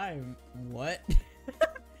 Sorry, I'm... what?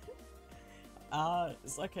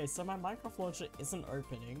 Okay, so my Minecraft launcher isn't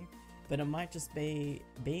opening, but it might just be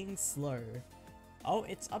being slow. Oh,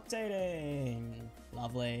 it's updating!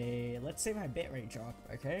 Lovely. Let's see my bitrate drop,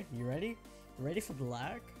 okay? You ready? You ready for the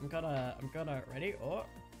lag? I'm gonna, ready? Oh!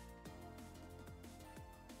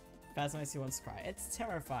 Faz makes you want to cry. It's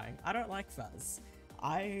terrifying. I don't like Faz.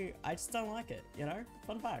 I just don't like it, you know?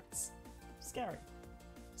 Fun facts. Scary.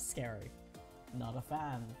 Scary. Not a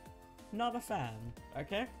fan. Not a fan,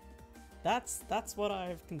 okay? That's what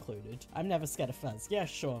I've concluded. I'm never scared of Faz. Yeah,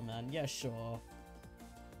 sure, man. Yeah, sure.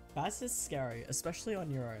 Faz is scary, especially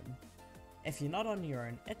on your own. If you're not on your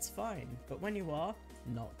own, it's fine. But when you are,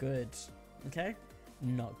 not good. Okay?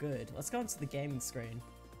 Not good. Let's go onto the gaming screen.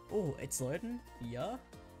 Oh, it's loading? Yeah?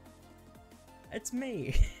 It's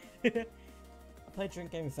me! I played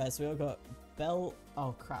Drink Game Fest. We all got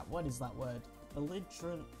oh crap, what is that word?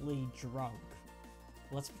 Belligerently drunk.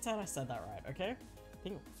 Let's pretend I said that right, okay? I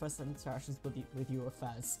think first interactions with you were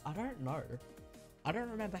Faz. I don't know. I don't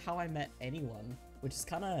remember how I met anyone, which is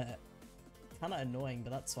kinda annoying,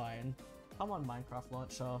 but that's fine. Come on, Minecraft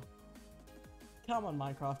launcher. Come on,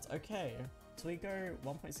 Minecraft. Okay. So we go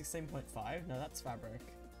 1.16.5? No, that's Fabric.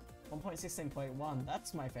 1.16.1,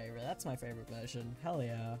 that's my favorite. That's my favorite version. Hell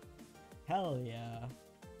yeah. Hell yeah.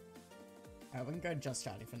 Alright, we can go just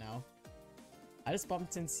chatting for now. I just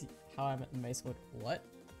bumped into how I met the Mace Wood. What?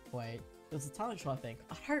 Wait. It was a talent show, I think.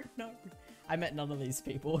 I don't know. I met none of these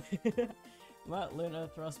people. Met Luna,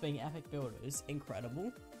 Thrust being epic builders.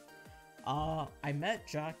 Incredible. I met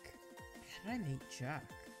Jack. How did I meet Jack?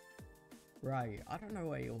 Right, I don't know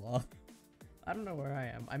where you are. I don't know where I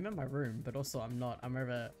am. I'm in my room, but also I'm not.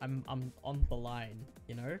 I'm on the line,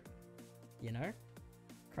 you know? You know?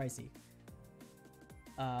 Crazy.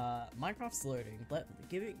 Minecraft's loading.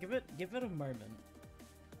 Give it a moment.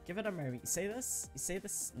 Give it a moment. You see this? You see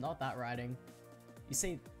this? Not that writing. You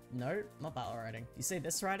see, no, not that writing. You see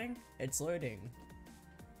this writing? It's loading.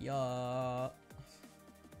 Yeah.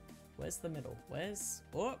 Where's the middle? Where's,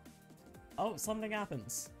 oh, something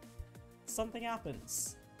happens. Something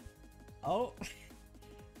happens. Oh.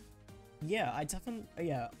 Yeah,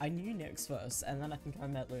 I knew Nyx first, and then I think I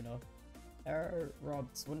met Luna. Error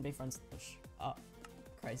Robs wouldn't be friends with Push.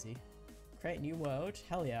 Crazy. Create new world?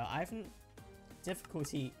 Hell yeah, I haven't...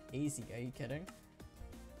 Difficulty easy, are you kidding?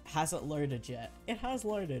 Has it loaded yet? It has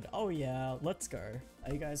loaded. Oh yeah, let's go.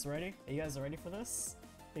 Are you guys ready? Are you guys ready for this?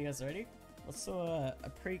 Are you guys ready? Let's do a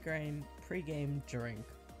pre-game drink.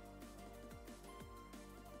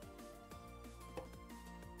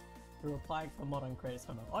 We're applying for modern creators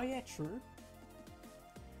coming up. Oh yeah, true.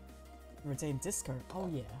 Retain disco. Oh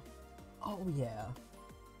yeah. Oh yeah.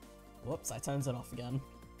 Whoops, I turned it off again.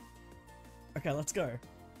 Okay, let's go.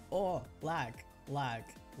 Oh, lag.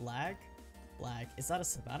 Lag. Is that a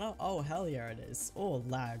savannah? Oh, hell yeah it is. Oh,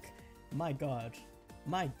 lag. My god.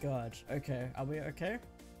 My god. Okay, are we okay?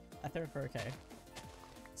 I think we're okay.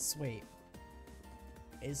 Sweet.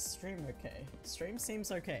 Is stream okay? Stream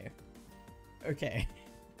seems okay. Okay.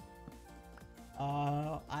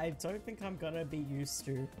 I don't think I'm gonna be used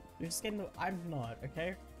to just getting the- I'm not,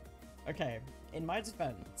 okay? Okay, in my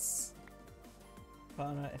defense,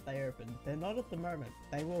 Klarna, if they open, they're not at the moment.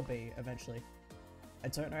 They will be eventually. I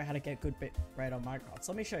don't know how to get good bit rate on Minecraft,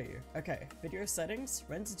 so let me show you. Okay, video settings,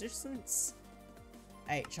 render distance,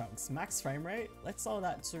 8 chunks, max frame rate, let's lower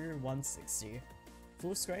that to 160.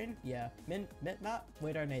 Full screen, yeah. Map,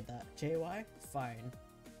 we don't need that. GUI, fine.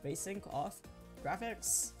 VSync off.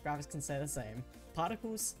 Graphics can stay the same.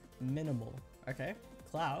 Particles, minimal. Okay.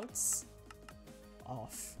 Clouds,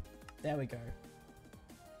 off. There we go.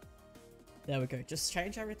 There we go. Just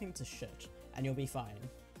change everything to shit, and you'll be fine.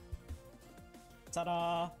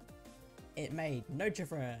 Ta-da! It made no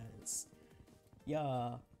difference.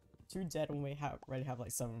 Yeah. 2 dead when we already have like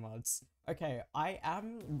 7 mods. Okay, I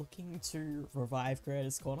am looking to revive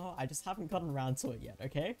Creators Corner. I just haven't gotten around to it yet,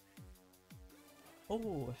 okay?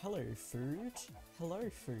 Oh, hello food. Hello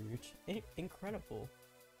food. Incredible.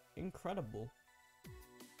 Incredible.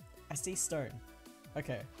 I see stone.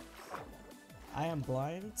 Okay. I am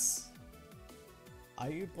blind. Are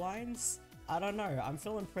you blind? I don't know. I'm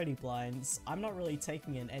feeling pretty blind. I'm not really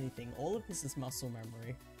taking in anything. All of this is muscle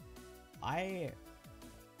memory.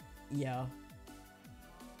 Yeah.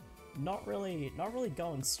 Not really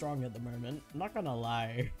going strong at the moment. Not gonna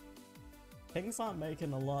lie. Things aren't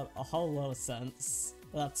making a whole lot of sense.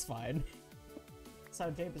 That's fine. So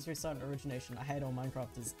Jabez restarted origination. I hate all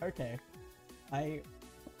Minecrafters. Okay.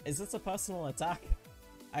 Is this a personal attack?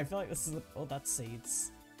 I feel like this is oh, that's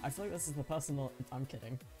seeds. I feel like this is the personal- I'm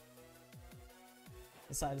kidding.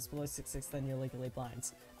 The side is below 6'6", then you're legally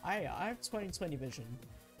blind. I have 20/20 vision.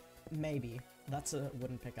 Maybe. That's a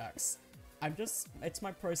wooden pickaxe. It's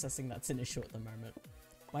my processing that's an issue at the moment.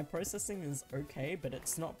 My processing is okay, but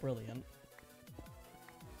it's not brilliant.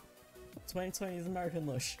 2020 is American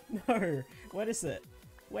Lush. No! What is it?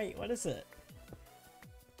 Wait, what is it?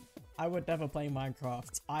 I would never play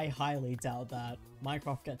Minecraft. I highly doubt that.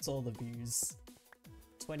 Minecraft gets all the views.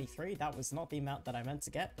 23? That was not the amount that I meant to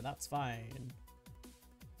get, but that's fine.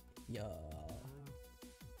 Yeah.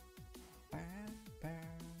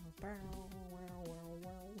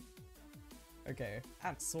 Okay,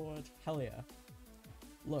 ant sword, hell yeah.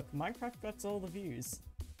 Look, Minecraft gets all the views.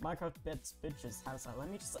 Minecraft gets bitches, how's that? Let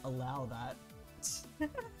me just allow that.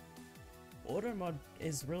 Auto mod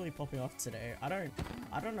is really popping off today. I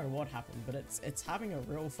don't know what happened, but it's having a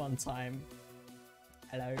real fun time.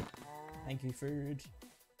 Hello. Thank you, food.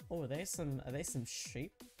 Oh, are they some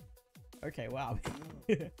sheep? Okay, wow.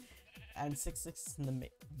 And 6'6" in the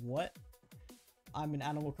what? I'm an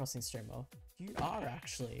Animal Crossing streamer. You are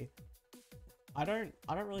actually. I don't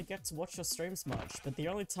really get to watch your streams much, but the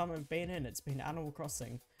only time I've been in, it's been Animal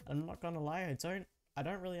Crossing. And I'm not gonna lie, I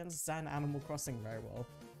don't really understand Animal Crossing very well.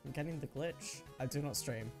 I'm getting the glitch. I do not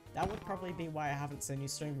stream. That would probably be why I haven't seen you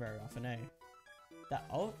stream very often, eh?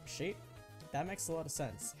 Oh, sheep. That makes a lot of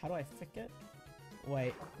sense. How do I fix it?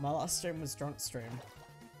 Wait, my last stream was drunk stream.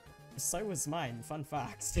 So was mine, fun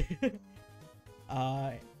fact.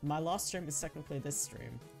 My last stream is technically this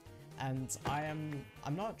stream. And I'm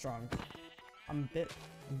not drunk. I'm a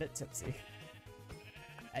bit tipsy.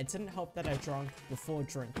 It didn't help that I drank before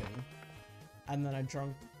drinking. And then I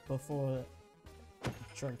drank before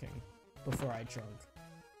drinking. Before I drank.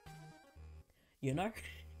 You know?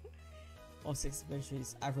 Or 6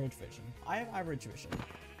 visions, average vision. I have average vision.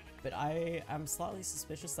 But I am slightly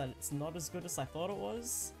suspicious that it's not as good as I thought it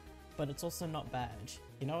was. But it's also not bad.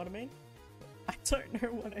 You know what I mean? I don't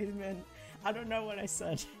know what I meant. I don't know what I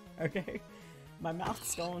said. Okay? My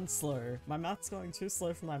mouth's going slow. My mouth's going too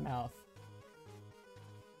slow for my mouth.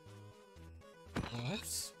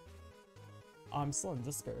 What? Oh, I'm still in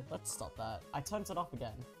disco. Let's stop that. I turned it off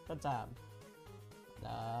again. God damn.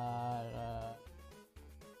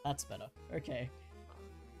 That's better. Okay.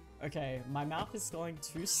 Okay, my mouth is going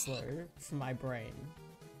too slow for my brain.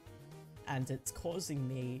 And it's causing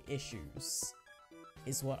me issues.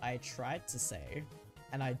 Is what I tried to say.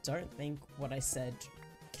 And I don't think what I said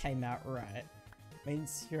came out right.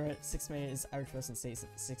 Means you're at 6 meters, average person sees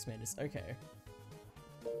 6 meters. Okay.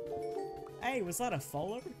 Hey, was that a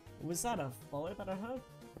follow? Was that a follow that I heard?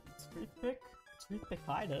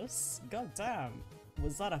 Toothpickitis? God damn.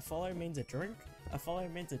 Was that a follow means a drink? A follow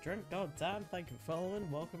means a drink? God damn, thank you for following.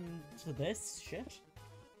 Welcome to this shit.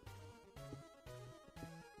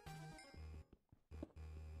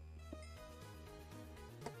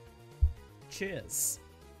 Cheers.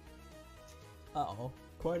 Uh-oh.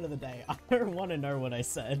 Quote of the day. I don't want to know what I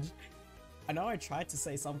said. I know I tried to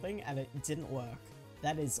say something and it didn't work.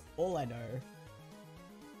 That is all I know.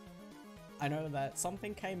 I know that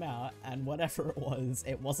something came out and whatever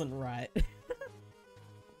it wasn't right.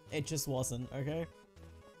 It just wasn't, okay?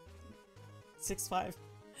 6'5".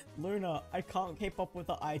 Luna, I can't keep up with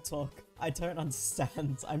the eye talk. I don't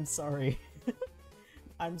understand. I'm sorry.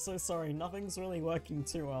 I'm so sorry. Nothing's really working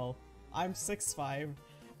too well. I'm 6'5".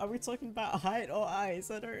 Are we talking about height or eyes?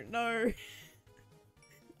 I don't know.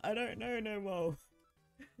 I don't know no more.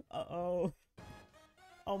 Uh-oh.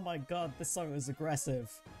 Oh my god, this song is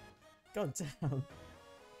aggressive. God damn.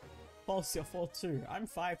 False, you're 4'2". I'm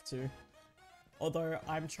 5'2". Although,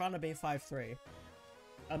 I'm trying to be 5'3".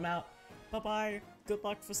 I'm out. Bye-bye. Good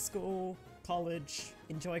luck for school, college.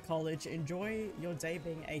 Enjoy your day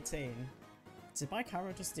being 18. Did my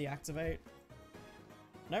camera just deactivate?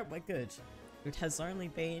 Nope, we're good. It has only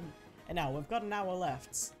been an hour. We've got an hour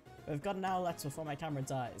left. We've got an hour left before my camera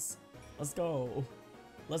dies. Let's go.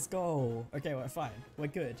 Let's go. Okay, we're fine. We're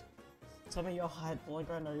good. Tell me your height,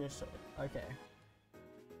 longer, I know you're short. Okay.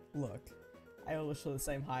 Look. I always show the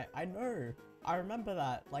same height. I know. I remember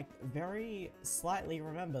that. Like, very slightly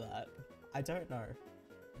remember that. I don't know.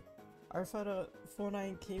 I refer to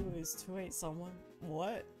 49 kilos, 28 someone.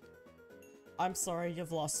 What? I'm sorry,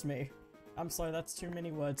 you've lost me. I'm sorry, that's too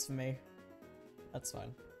many words for me. That's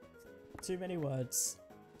fine. Too many words.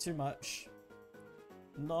 Too much.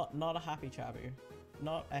 Not a happy chappy.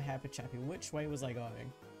 Not a happy chappy. Which way was I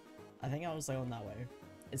going? I think I was going that way.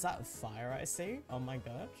 Is that fire I see? Oh my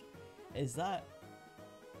god. Is that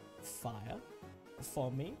fire?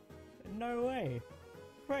 For me? No way.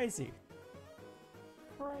 Crazy.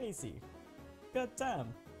 Crazy. God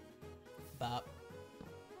damn. But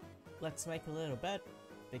let's make a little bed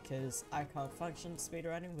because I can't function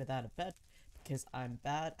speedrunning without a bed because I'm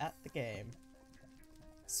bad at the game.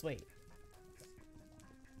 Sweet.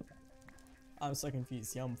 I'm so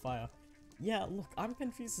confused. Yeah, I'm fire. Yeah, look, I'm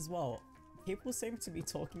confused as well. People seem to be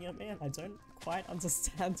talking at me and I don't quite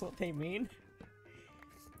understand what they mean.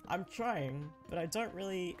 I'm trying, but I don't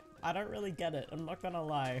really get it. I'm not gonna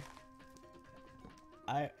lie.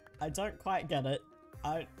 I don't quite get it.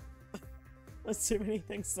 There's too many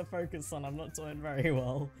things to focus on. I'm not doing very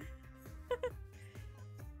well.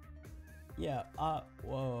 Yeah,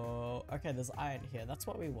 whoa. Okay, there's iron here. That's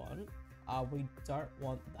what we want. We don't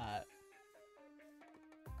want that.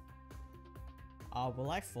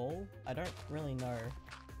 Will I fall? I don't really know.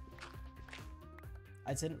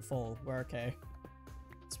 I didn't fall. We're okay.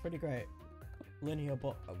 It's pretty great. Linear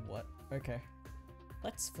what? Okay.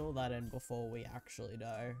 Let's fill that in before we actually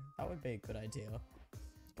die. That would be a good idea.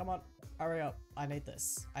 Come on, hurry up. I need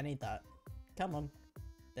this. I need that. Come on.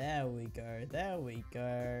 There we go. There we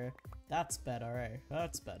go. That's better, eh?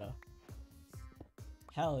 That's better.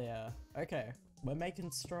 Hell yeah. Okay. We're making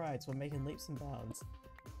strides. We're making leaps and bounds.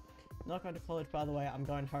 Not going to college, by the way. I'm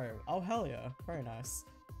going home. Oh, hell yeah. Very nice.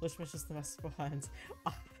 Wish me just the message behind.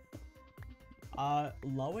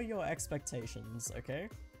 Lower your expectations, okay?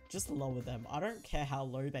 Just lower them. I don't care how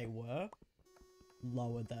low they were.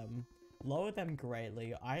 Lower them. Lower them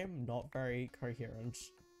greatly. I am not very coherent.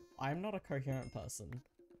 I am not a coherent person.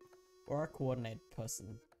 Or a coordinated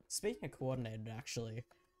person. Speaking of coordinated, actually,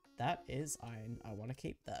 that is iron. I want to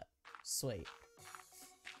keep that. Sweet.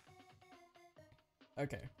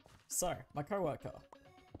 Okay. So, my coworker.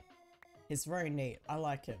 He's very neat. I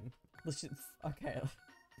like him. Okay.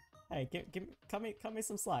 Hey, cut me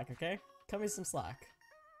some slack, okay? Cut me some slack.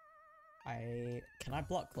 Can I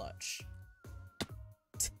block clutch?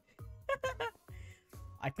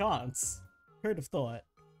 I can't. Who'd have thought?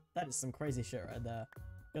 That is some crazy shit right there.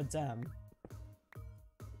 God damn.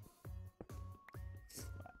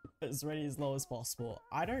 As ready as low as possible.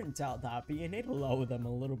 I don't doubt that, but you need to lower them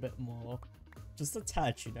a little bit more. Just a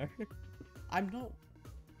touch, you know? I'm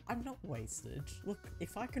not wasted. Look,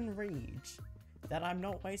 if I can read, then I'm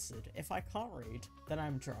not wasted. If I can't read, then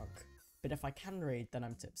I'm drunk. But if I can read, then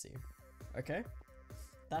I'm tipsy. Okay?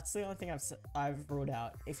 That's the only thing I've ruled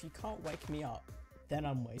out. If you can't wake me up, then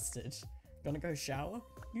I'm wasted. Gonna go shower?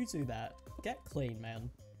 You do that. Get clean, man.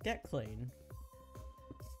 Get clean.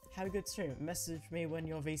 Have a good stream. Message me when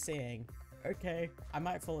you're VCing. Okay. I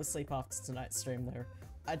might fall asleep after tonight's stream though.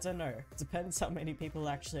 I don't know. Depends how many people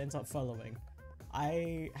actually end up following.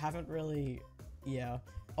 I haven't really... Yeah.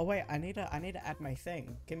 Oh wait, I need to add my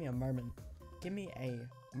thing. Give me a moment. Give me a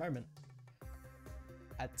moment.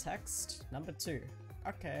 Add text number 2.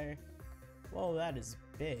 Okay. Well, that is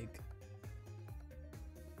big.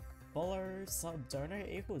 Follow, sub, donate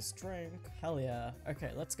equals drink. Hell yeah.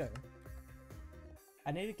 Okay, let's go.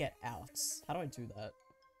 I need to get out. How do I do that?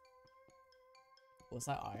 Was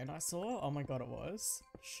that iron I saw? Oh my god, it was.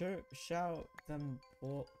 Shout them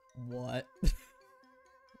what?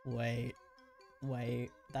 Wait,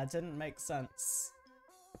 that didn't make sense.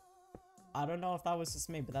 I don't know if that was just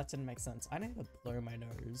me, but that didn't make sense. I need to blow my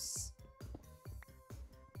nose.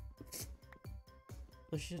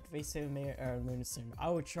 You should VC with me or Luna soon. I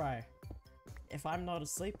will try. If I'm not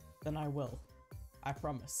asleep, then I will. I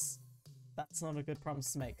promise. That's not a good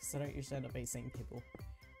promise to make, because I don't usually end up VCing people.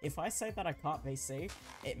 If I say that I can't VC,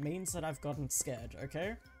 it means that I've gotten scared,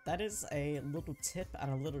 okay? That is a little tip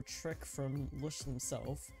and a little trick from Lush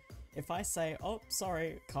himself. If I say, oh,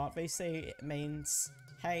 sorry, can't VC, it means,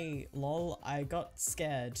 hey, lol, I got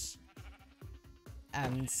scared.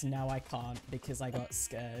 And now I can't because I got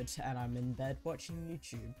scared and I'm in bed watching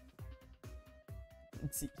YouTube.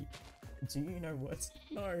 Do you know what?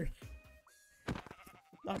 No.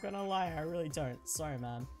 Not gonna lie, I really don't. Sorry,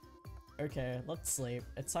 man. Okay, let's sleep.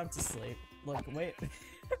 It's time to sleep. Look, wait.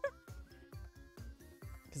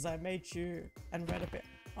 Because I made you and read a bit.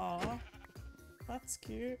 Aw, that's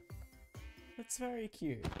cute. That's very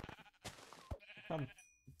cute. Come.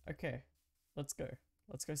 Okay, let's go.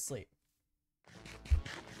 Let's go sleep.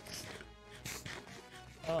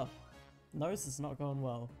 Oh, nose is not going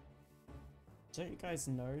well. Don't you guys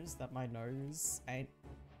knows that my nose ain't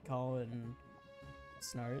going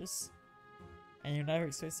snows? And you never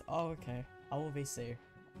expect. Oh, okay. I will VC.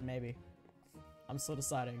 Maybe. I'm still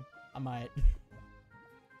deciding. I might.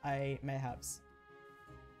 I mayhaps.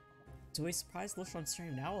 Do we surprise Lush on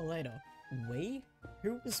stream now or later? We?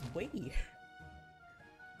 Who was we?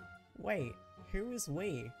 Wait, who is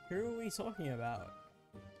we? Who are we talking about?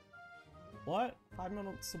 What? 5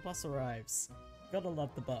 minutes the bus arrives. Gotta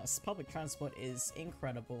love the bus. Public transport is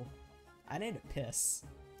incredible. I need to piss.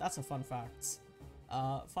 That's a fun fact.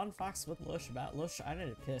 Fun facts with Lush about Lush, I need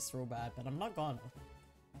to piss real bad, but I'm not gonna.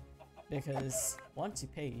 Because once you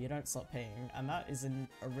pee, you don't stop peeing, and that isn't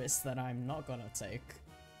a risk that I'm not gonna take.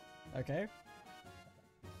 Okay?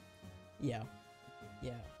 Yeah.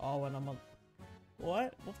 Yeah. Oh, and I'm on.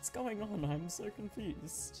 What? What's going on? I'm so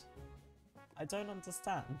confused. I don't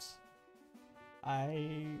understand.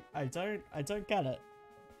 I don't get it.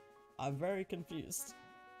 I'm very confused.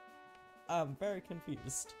 I'm very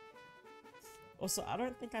confused. Also, I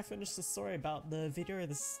don't think I finished the story about the video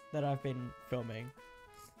that I've been filming.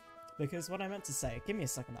 Because what I meant to say, give me a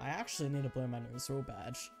second, I actually need to blow my nose real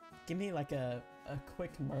bad. Give me like a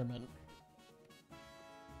quick moment.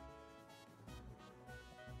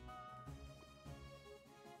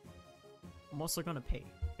 I'm also gonna pee.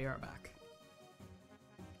 Be right back.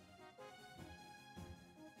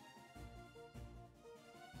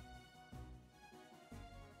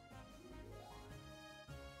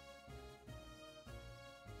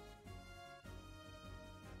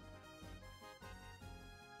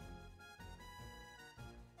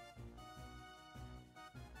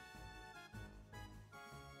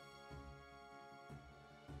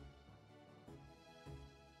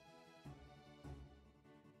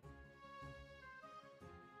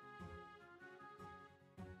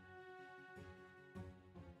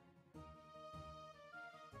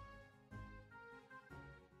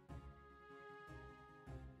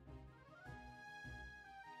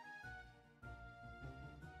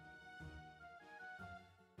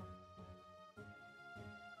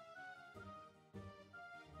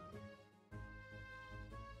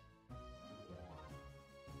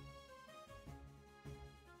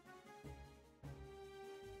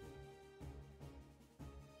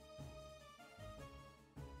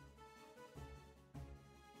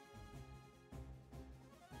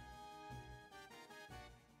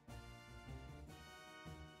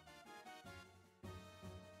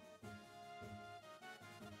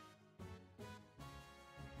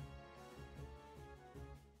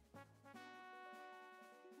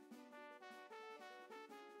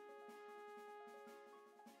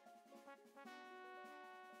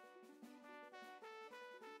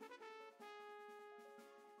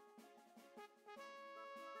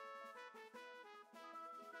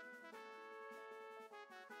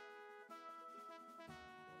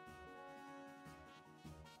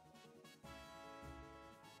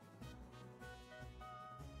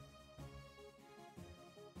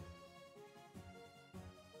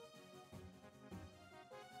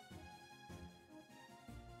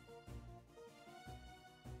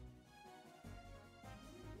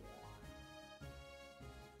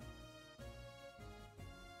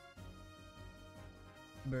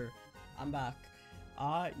 Brr, I'm back.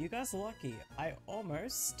 You guys are lucky. I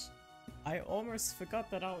almost forgot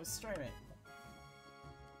that I was streaming.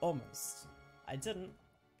 Almost. I didn't,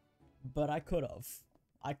 but I could have.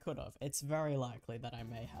 It's very likely that I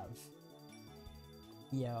may have.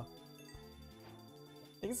 Yeah.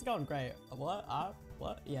 Things are going great. What?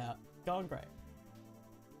 What? Yeah. Going great.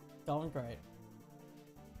 Going great.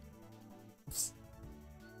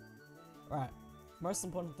 Right. Most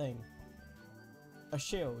important thing. A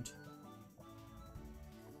shield.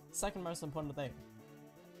 Second most important thing.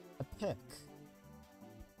 A pick.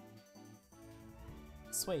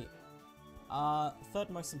 Sweet. Third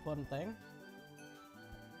most important thing.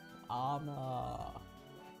 Armor.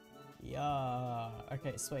 Yeah.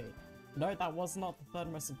 Okay, sweet. No, that was not the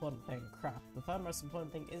third most important thing. Crap. The third most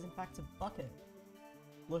important thing is in fact a bucket.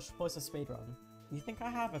 Lush voice of speedrun. You think I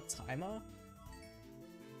have a timer?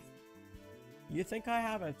 You think I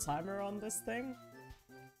have a timer on this thing?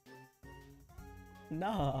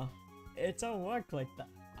 Nah. It don't work like that.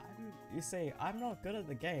 You see, I'm not good at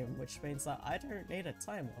the game, which means that I don't need a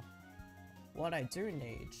timer. What I do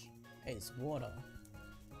need is water.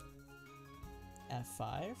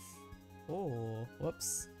 F5? Oh,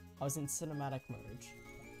 whoops. I was in cinematic mode.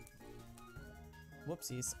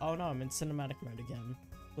 Whoopsies. Oh no, I'm in cinematic mode again.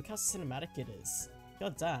 Look how cinematic it is.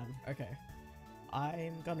 God damn. Okay.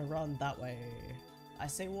 I'm gonna run that way. I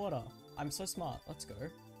say water. I'm so smart. Let's go.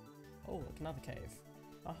 Oh, look, another cave.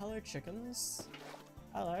 Oh, hello, chickens.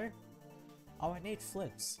 Hello. Oh, I need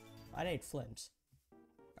flint. I need flint.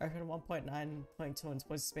 Open 1.9.2 and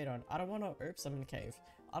supposed to speed on. I don't want to. Oops, I'm in a cave.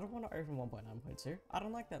 I don't want to open 1.9.2. I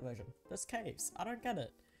don't like that version. There's caves. I don't get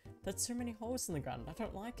it. There's too many holes in the ground. I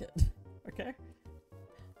don't like it. Okay?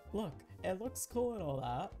 Look, it looks cool and all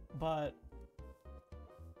that, but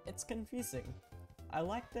it's confusing. I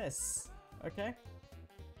like this. Okay?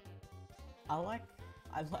 I like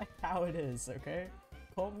how it is, okay?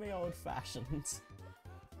 Call me old-fashioned.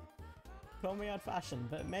 Call me old-fashioned,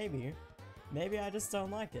 but maybe I just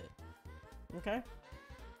don't like it. Okay?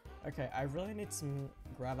 Okay, I really need some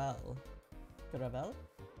gravel. Gravel?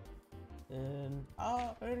 And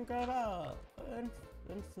gravel! And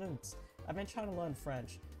flint. I've been trying to learn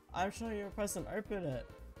French. I'm sure you're present. Open it.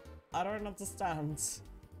 I don't understand.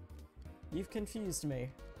 You've confused me.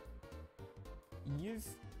 You've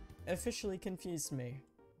officially confused me.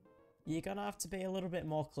 You're gonna have to be a little bit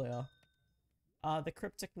more clear. The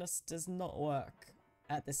crypticness does not work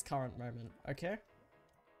at this current moment, okay?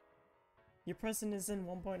 Your present is in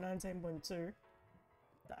 1.19.2.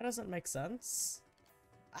 That doesn't make sense.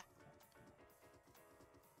 Ah.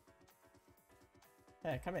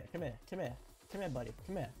 Hey, come here, come here, come here. Come here, buddy,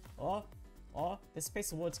 come here. Oh, this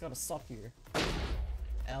piece of wood's gotta stop you.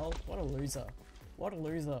 L, what a loser. What a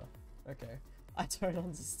loser. Okay, I don't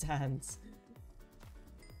understand.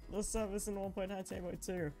 The server's in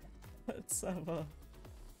 1.19.2. What server?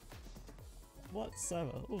 What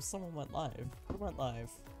server? Oh, someone went live. Who went live?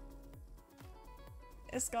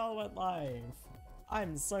 Iskall went live!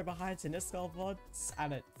 I'm so behind in Iskall VODs,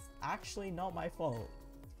 and it's actually not my fault.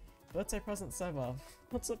 Birthday present server.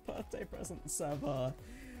 What's a birthday present server?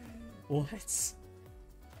 What?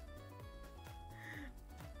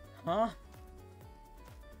 Huh?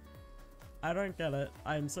 I don't get it.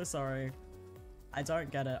 I'm so sorry. I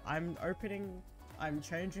don't get it. I'm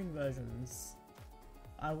changing versions.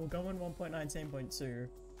 I will go in 1.19.2,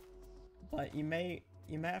 but you may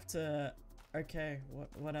have to. Okay,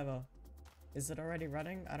 whatever. Is it already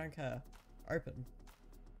running? I don't care. Open.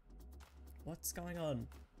 What's going on?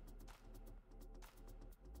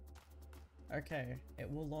 Okay,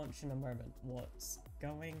 it will launch in a moment. What's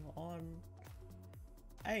going on?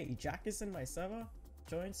 Hey, Jack is in my server?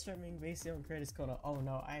 Join streaming VC on Creators Corner. Oh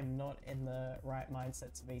no, I am not in the right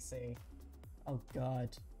mindset to VC. Oh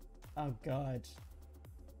god. Oh god.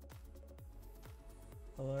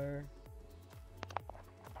 Hello?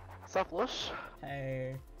 What's up, Lush?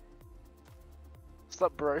 Hey. What's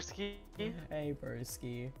up, broski? Hey,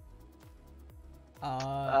 broski.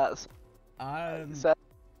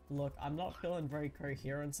 Look, I'm not feeling very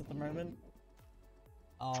coherent at the moment.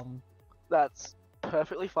 That's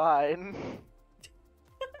perfectly fine.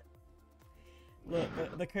 Look,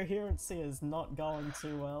 the coherency is not going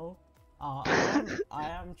too well. I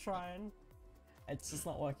am trying. It's just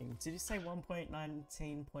not working. Did you say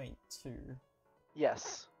 1.19.2?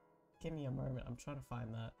 Yes. Give me a moment, I'm trying to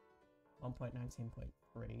find that.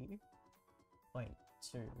 1.19.3? Point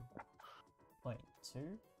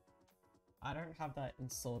 2.2? I don't have that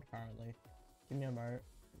installed currently. Give me a moment.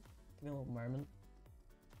 Give me a little moment.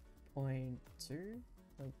 0.2? 0.2.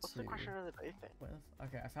 What's the question of the day thing?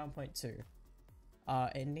 Okay, I found 0.2.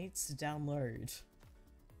 It needs to download.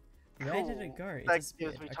 Where Cool. did it go? It That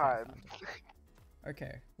disappeared. gives me Okay, time. I found it.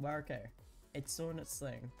 Okay, well, okay. It's doing its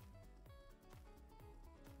thing.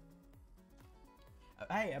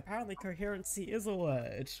 Hey, apparently coherency is a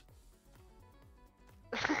word.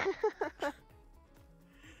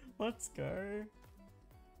 Let's go.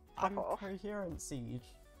 Fuck I'm off. coherent siege.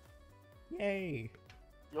 Yay.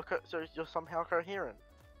 So you're somehow coherent.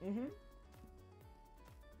 Mm-hmm.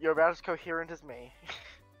 You're about as coherent as me.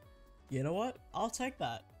 You know what? I'll take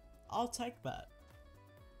that. I'll take that.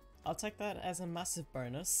 I'll take that as a massive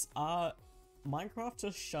bonus. Minecraft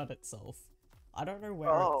just shut itself. I don't know where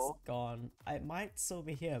Oh. it's gone. It might still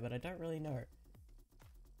be here, but I don't really know.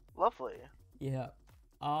 Lovely. Yeah.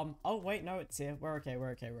 Oh wait, no, it's here. We're okay,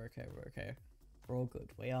 we're okay, we're okay, we're okay. We're all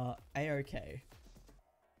good. We are A-okay.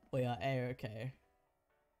 We are A-okay.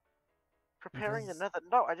 Preparing the Does- nether.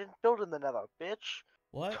 No, I didn't build in the nether, bitch.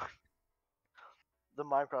 What? The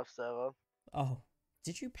Minecraft server. Oh.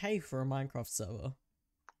 Did you pay for a Minecraft server?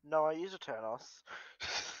 No, I use Eternos.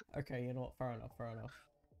 Okay, you know what? Fair enough, fair enough.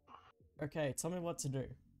 Okay, tell me what to do.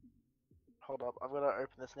 Hold up, I'm gonna open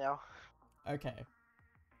this now. Okay.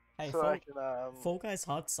 Hey, so I can, Fall Guys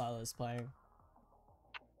Hardstyle is playing.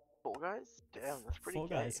 Fall Guys? Damn, that's pretty Fall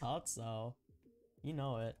gay. Guys Hardstyle. You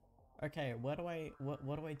know it. Okay, where do I, what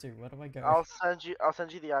do I do? Where do I go? I'll send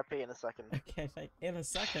you the IP in a second. Okay, in a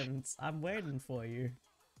second. I'm waiting for you.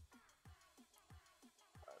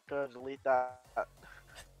 Gonna delete that.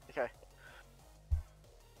 Okay.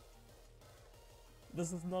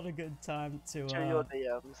 This is not a good time to, To your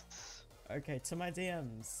DMs. Okay, to my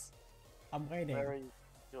DMs. I'm waiting. Where are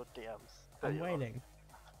your DMs? There I'm you are. waiting.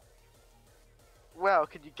 Wow,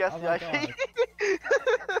 could you guess Oh the my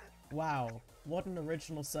IP? Wow, what an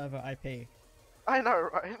original server IP. I know,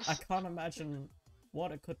 right? I can't imagine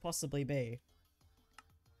what it could possibly be.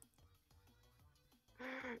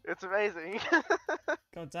 It's amazing.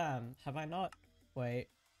 God damn, have I not? Wait.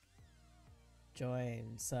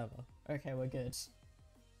 Join server. Okay, we're good.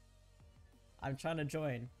 I'm trying to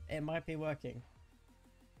join. It might be working.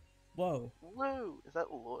 Whoa, Woo! Is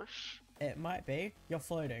that Lush? it might be. You're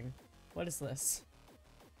floating. What is this?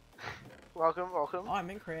 Welcome, welcome. Oh, I'm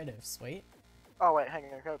in creative. Sweet. Oh wait, hang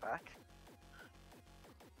on, go back.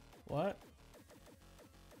 What?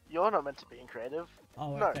 You're not meant to be in creative.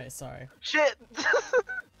 Oh, No. okay, sorry. Shit!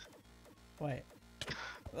 Wait.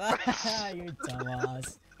 You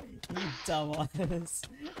dumbass. You dumbass.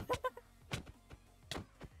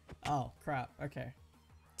 Oh, crap. Okay.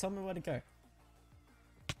 Tell me where to go.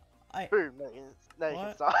 Boom, now you can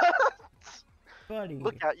What? start. Buddy.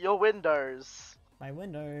 Look at your windows. My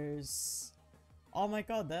windows. Oh my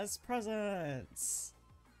god, there's presents.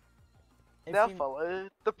 If Now you- follow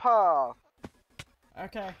the path.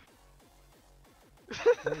 Okay.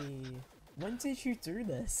 When did you do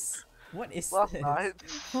this? What is Last this? night.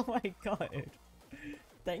 Oh my god.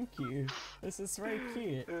 Thank you. This is very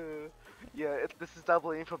cute. Yeah, this is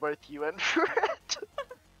doubling for both you and Fred.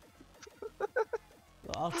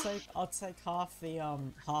 Well, I'll take half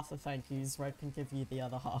the thank yous. Red can give you the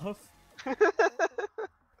other half.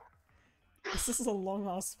 This is a long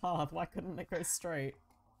ass path. Why couldn't it go straight?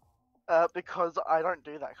 Because I don't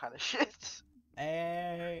do that kind of shit.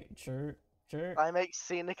 Hey, true. I make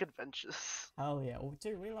scenic adventures. Hell yeah. Oh,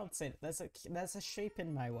 dude, we love seeing. There's a sheep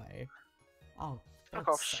in my way. Oh, Fuck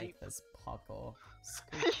God's off, sake, sheep. there's parkour.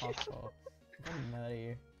 Screw parkour. I'm gonna murder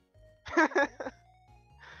you.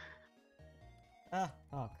 Ah,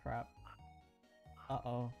 oh crap.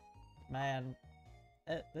 Uh-oh. Man.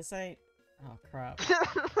 This ain't... Oh crap.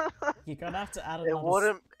 You're gonna have to add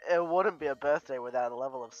another... it wouldn't be a birthday without a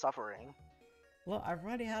level of suffering. Look, I've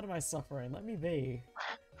already had my suffering. Let me be.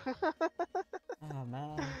 Oh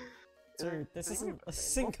man. Dude, this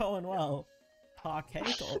isn't going well.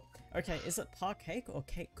 Parcake or... Okay, is it parcake or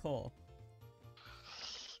cake core?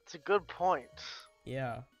 It's a good point.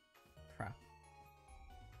 Yeah. Crap.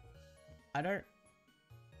 I don't...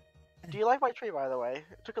 Do you like my tree, by the way?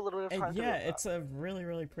 It took a little bit of time to yeah, build that. it's a really,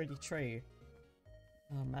 really pretty tree.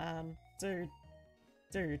 Oh man. Dude.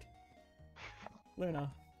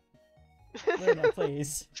 Luna. Luna,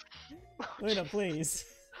 please. Luna, please.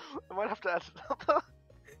 I might have to add another.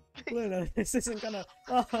 Luna, this isn't gonna...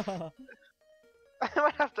 Oh. I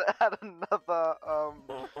might have to add another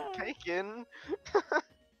cake in.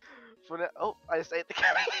 For now. Oh, I just ate the cake.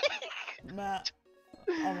 Matt.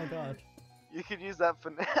 Oh my god. You can use that for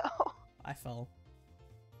now. I fell.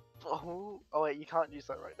 Oh wait, you can't use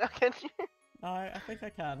that right now, can you? No, I think I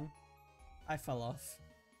can. I fell off.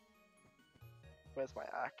 Where's my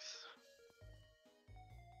axe?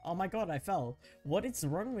 Oh my god, I fell. What is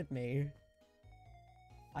wrong with me?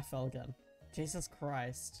 I fell again. Jesus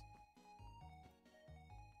Christ.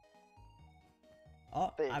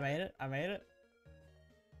 Oh, There you I go. made it.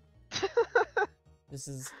 This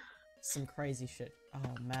is some crazy shit.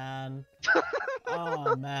 Oh man.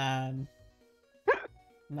 Oh man.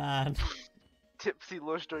 Man. Tipsy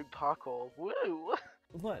Lush doing parkour. Woo!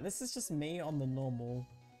 Look, this is just me on the normal.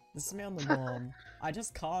 This is me on the norm. I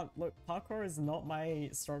just can't. Look, parkour is not my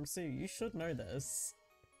strong suit. You should know this.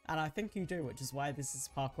 And I think you do, which is why this is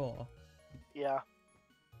parkour. Yeah.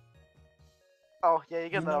 Oh, yeah, you You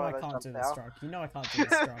get know that I one can't do now. this drunk. You know I can't do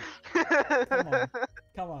this drunk. Come on.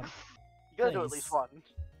 Come on. You gotta do at least Please. one.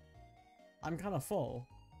 I'm kind of full.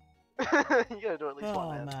 You gotta do at least Oh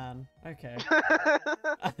one, man. man. Okay.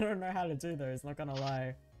 I don't know how to do those, not gonna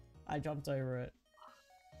lie. I jumped over it.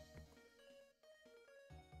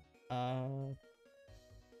 Oh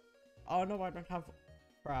no, I don't have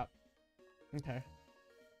crap. Okay.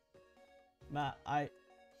 Matt, I'm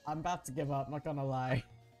about to give up, not gonna lie.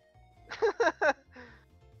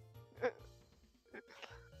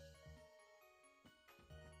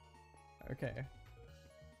 Okay.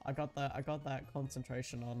 I got that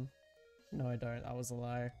concentration on. No I don't, that was a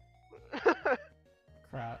lie.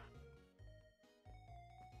 Crap.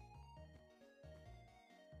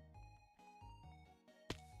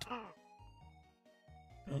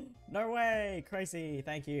 No way! Crazy,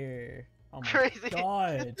 thank you. Oh my Crazy.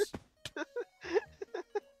 god.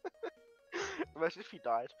 Imagine if he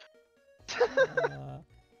died.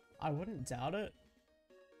 I wouldn't doubt it.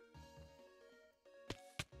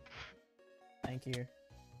 Thank you.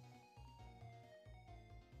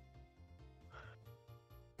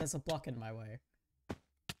 There's a block in my way.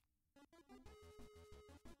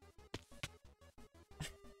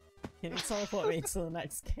 Can you teleport me to the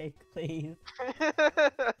next cake, please?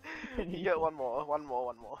 You get one more.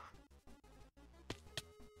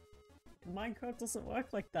 Minecraft doesn't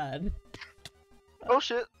work like that. Oh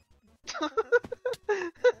shit. Oh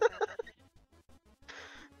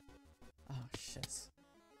shit.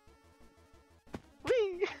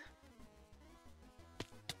 Whee!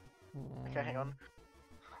 Okay, hang on.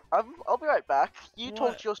 I'll be right back. You talk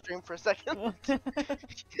What? to your stream for a second. What?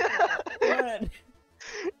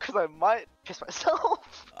 Because I might piss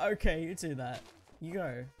myself. Okay, you do that. You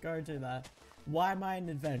go do that. Why am I an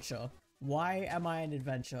adventure? Why am I an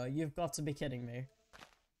adventure? You've got to be kidding me.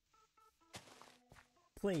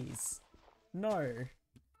 Please. No.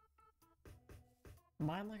 Am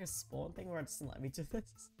I like a spawn thing where it doesn't let me do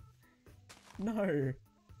this? No.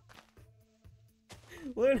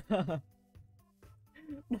 Luna!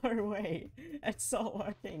 No way. It's not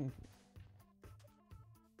working.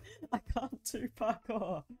 I can't do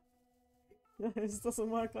parkour. This doesn't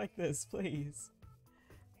work like this, please.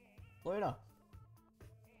 Luna.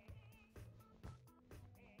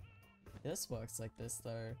 This works like this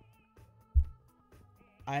though.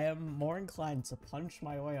 I am more inclined to punch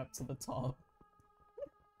my way up to the top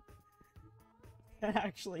than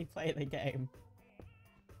actually play the game.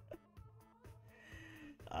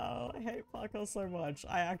 Oh, I hate parkour so much.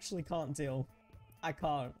 I actually can't deal. I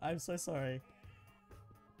can't. I'm so sorry.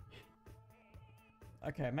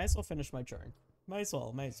 Okay, may as well finish my drink. May as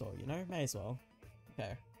well, you know? May as well.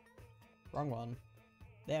 Okay. Wrong one.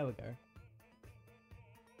 There we go.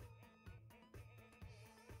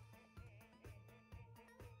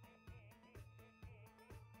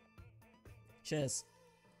 Cheers.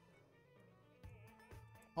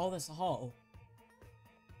 Oh, there's a hole.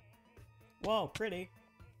 Whoa, pretty.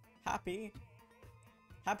 Happy.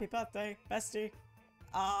 Happy birthday, bestie.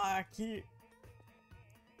 Ah, cute.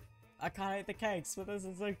 I can't eat the cakes, but this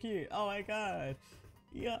is so cute. Oh my god.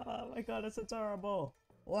 Yeah, oh my god, it's adorable.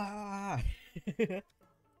 Wow.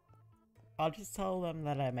 I'll just tell them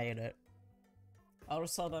that I made it. I'll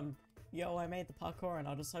just tell them, yo, I made the parkour, and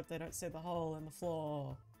I'll just hope they don't see the hole in the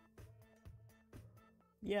floor.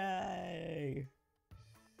 Yay!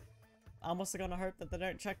 I'm also gonna hope that they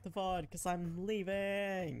don't check the VOD, because I'm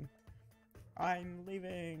leaving! I'm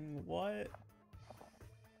leaving! What?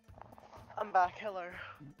 I'm back, hello.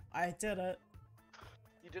 I did it!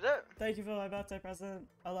 You did it? Thank you for my birthday present.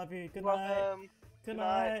 I love you. Good You're night. welcome. Good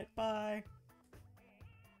night. night. Bye.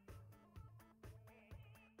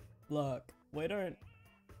 Look, we don't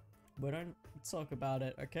talk about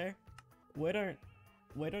it, okay? We don't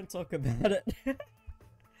talk about it.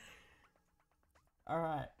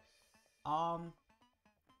 Alright.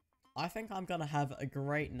 I think I'm gonna have a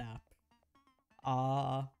great nap.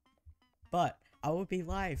 But I will be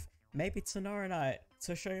live maybe tomorrow night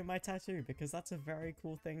to show you my tattoo, because that's a very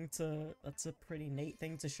cool thing that's a pretty neat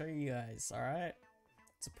thing to show you guys, alright?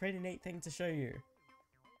 It's a pretty neat thing to show you.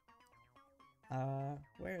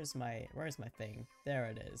 Where's my thing? There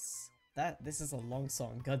it is. This is a long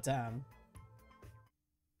song, goddamn.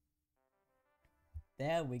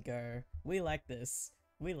 There we go. We like this.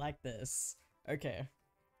 We like this. Okay.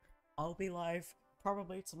 I'll be live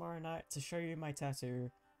probably tomorrow night to show you my tattoo,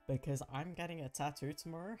 because I'm getting a tattoo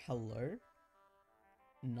tomorrow. Hello?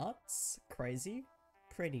 Nuts? Crazy?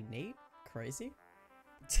 pretty neat. Crazy.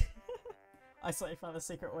 I saw you found the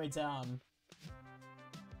secret way down.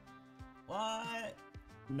 What?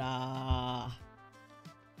 Nah.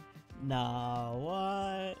 Nah,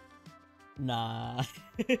 what? Nah.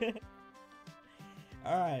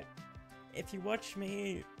 Alright. If you watch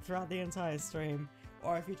me throughout the entire stream,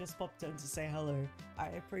 or if you just popped in to say hello, I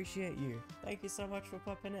appreciate you. Thank you so much for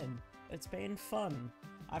popping in. It's been fun.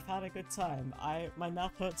 I've had a good time. My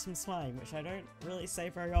mouth hurts from smiling, which I don't really say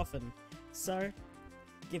very often. So,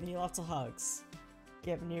 giving you lots of hugs.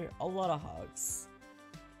 Giving you a lot of hugs.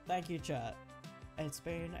 Thank you, chat. It's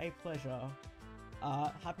been a pleasure.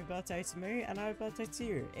 Happy birthday to me, and happy birthday to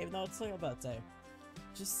you, even though it's not your birthday.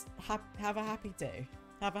 Just have a happy day.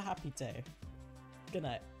 Have a happy day. Good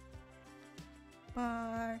night.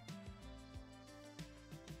 Bye.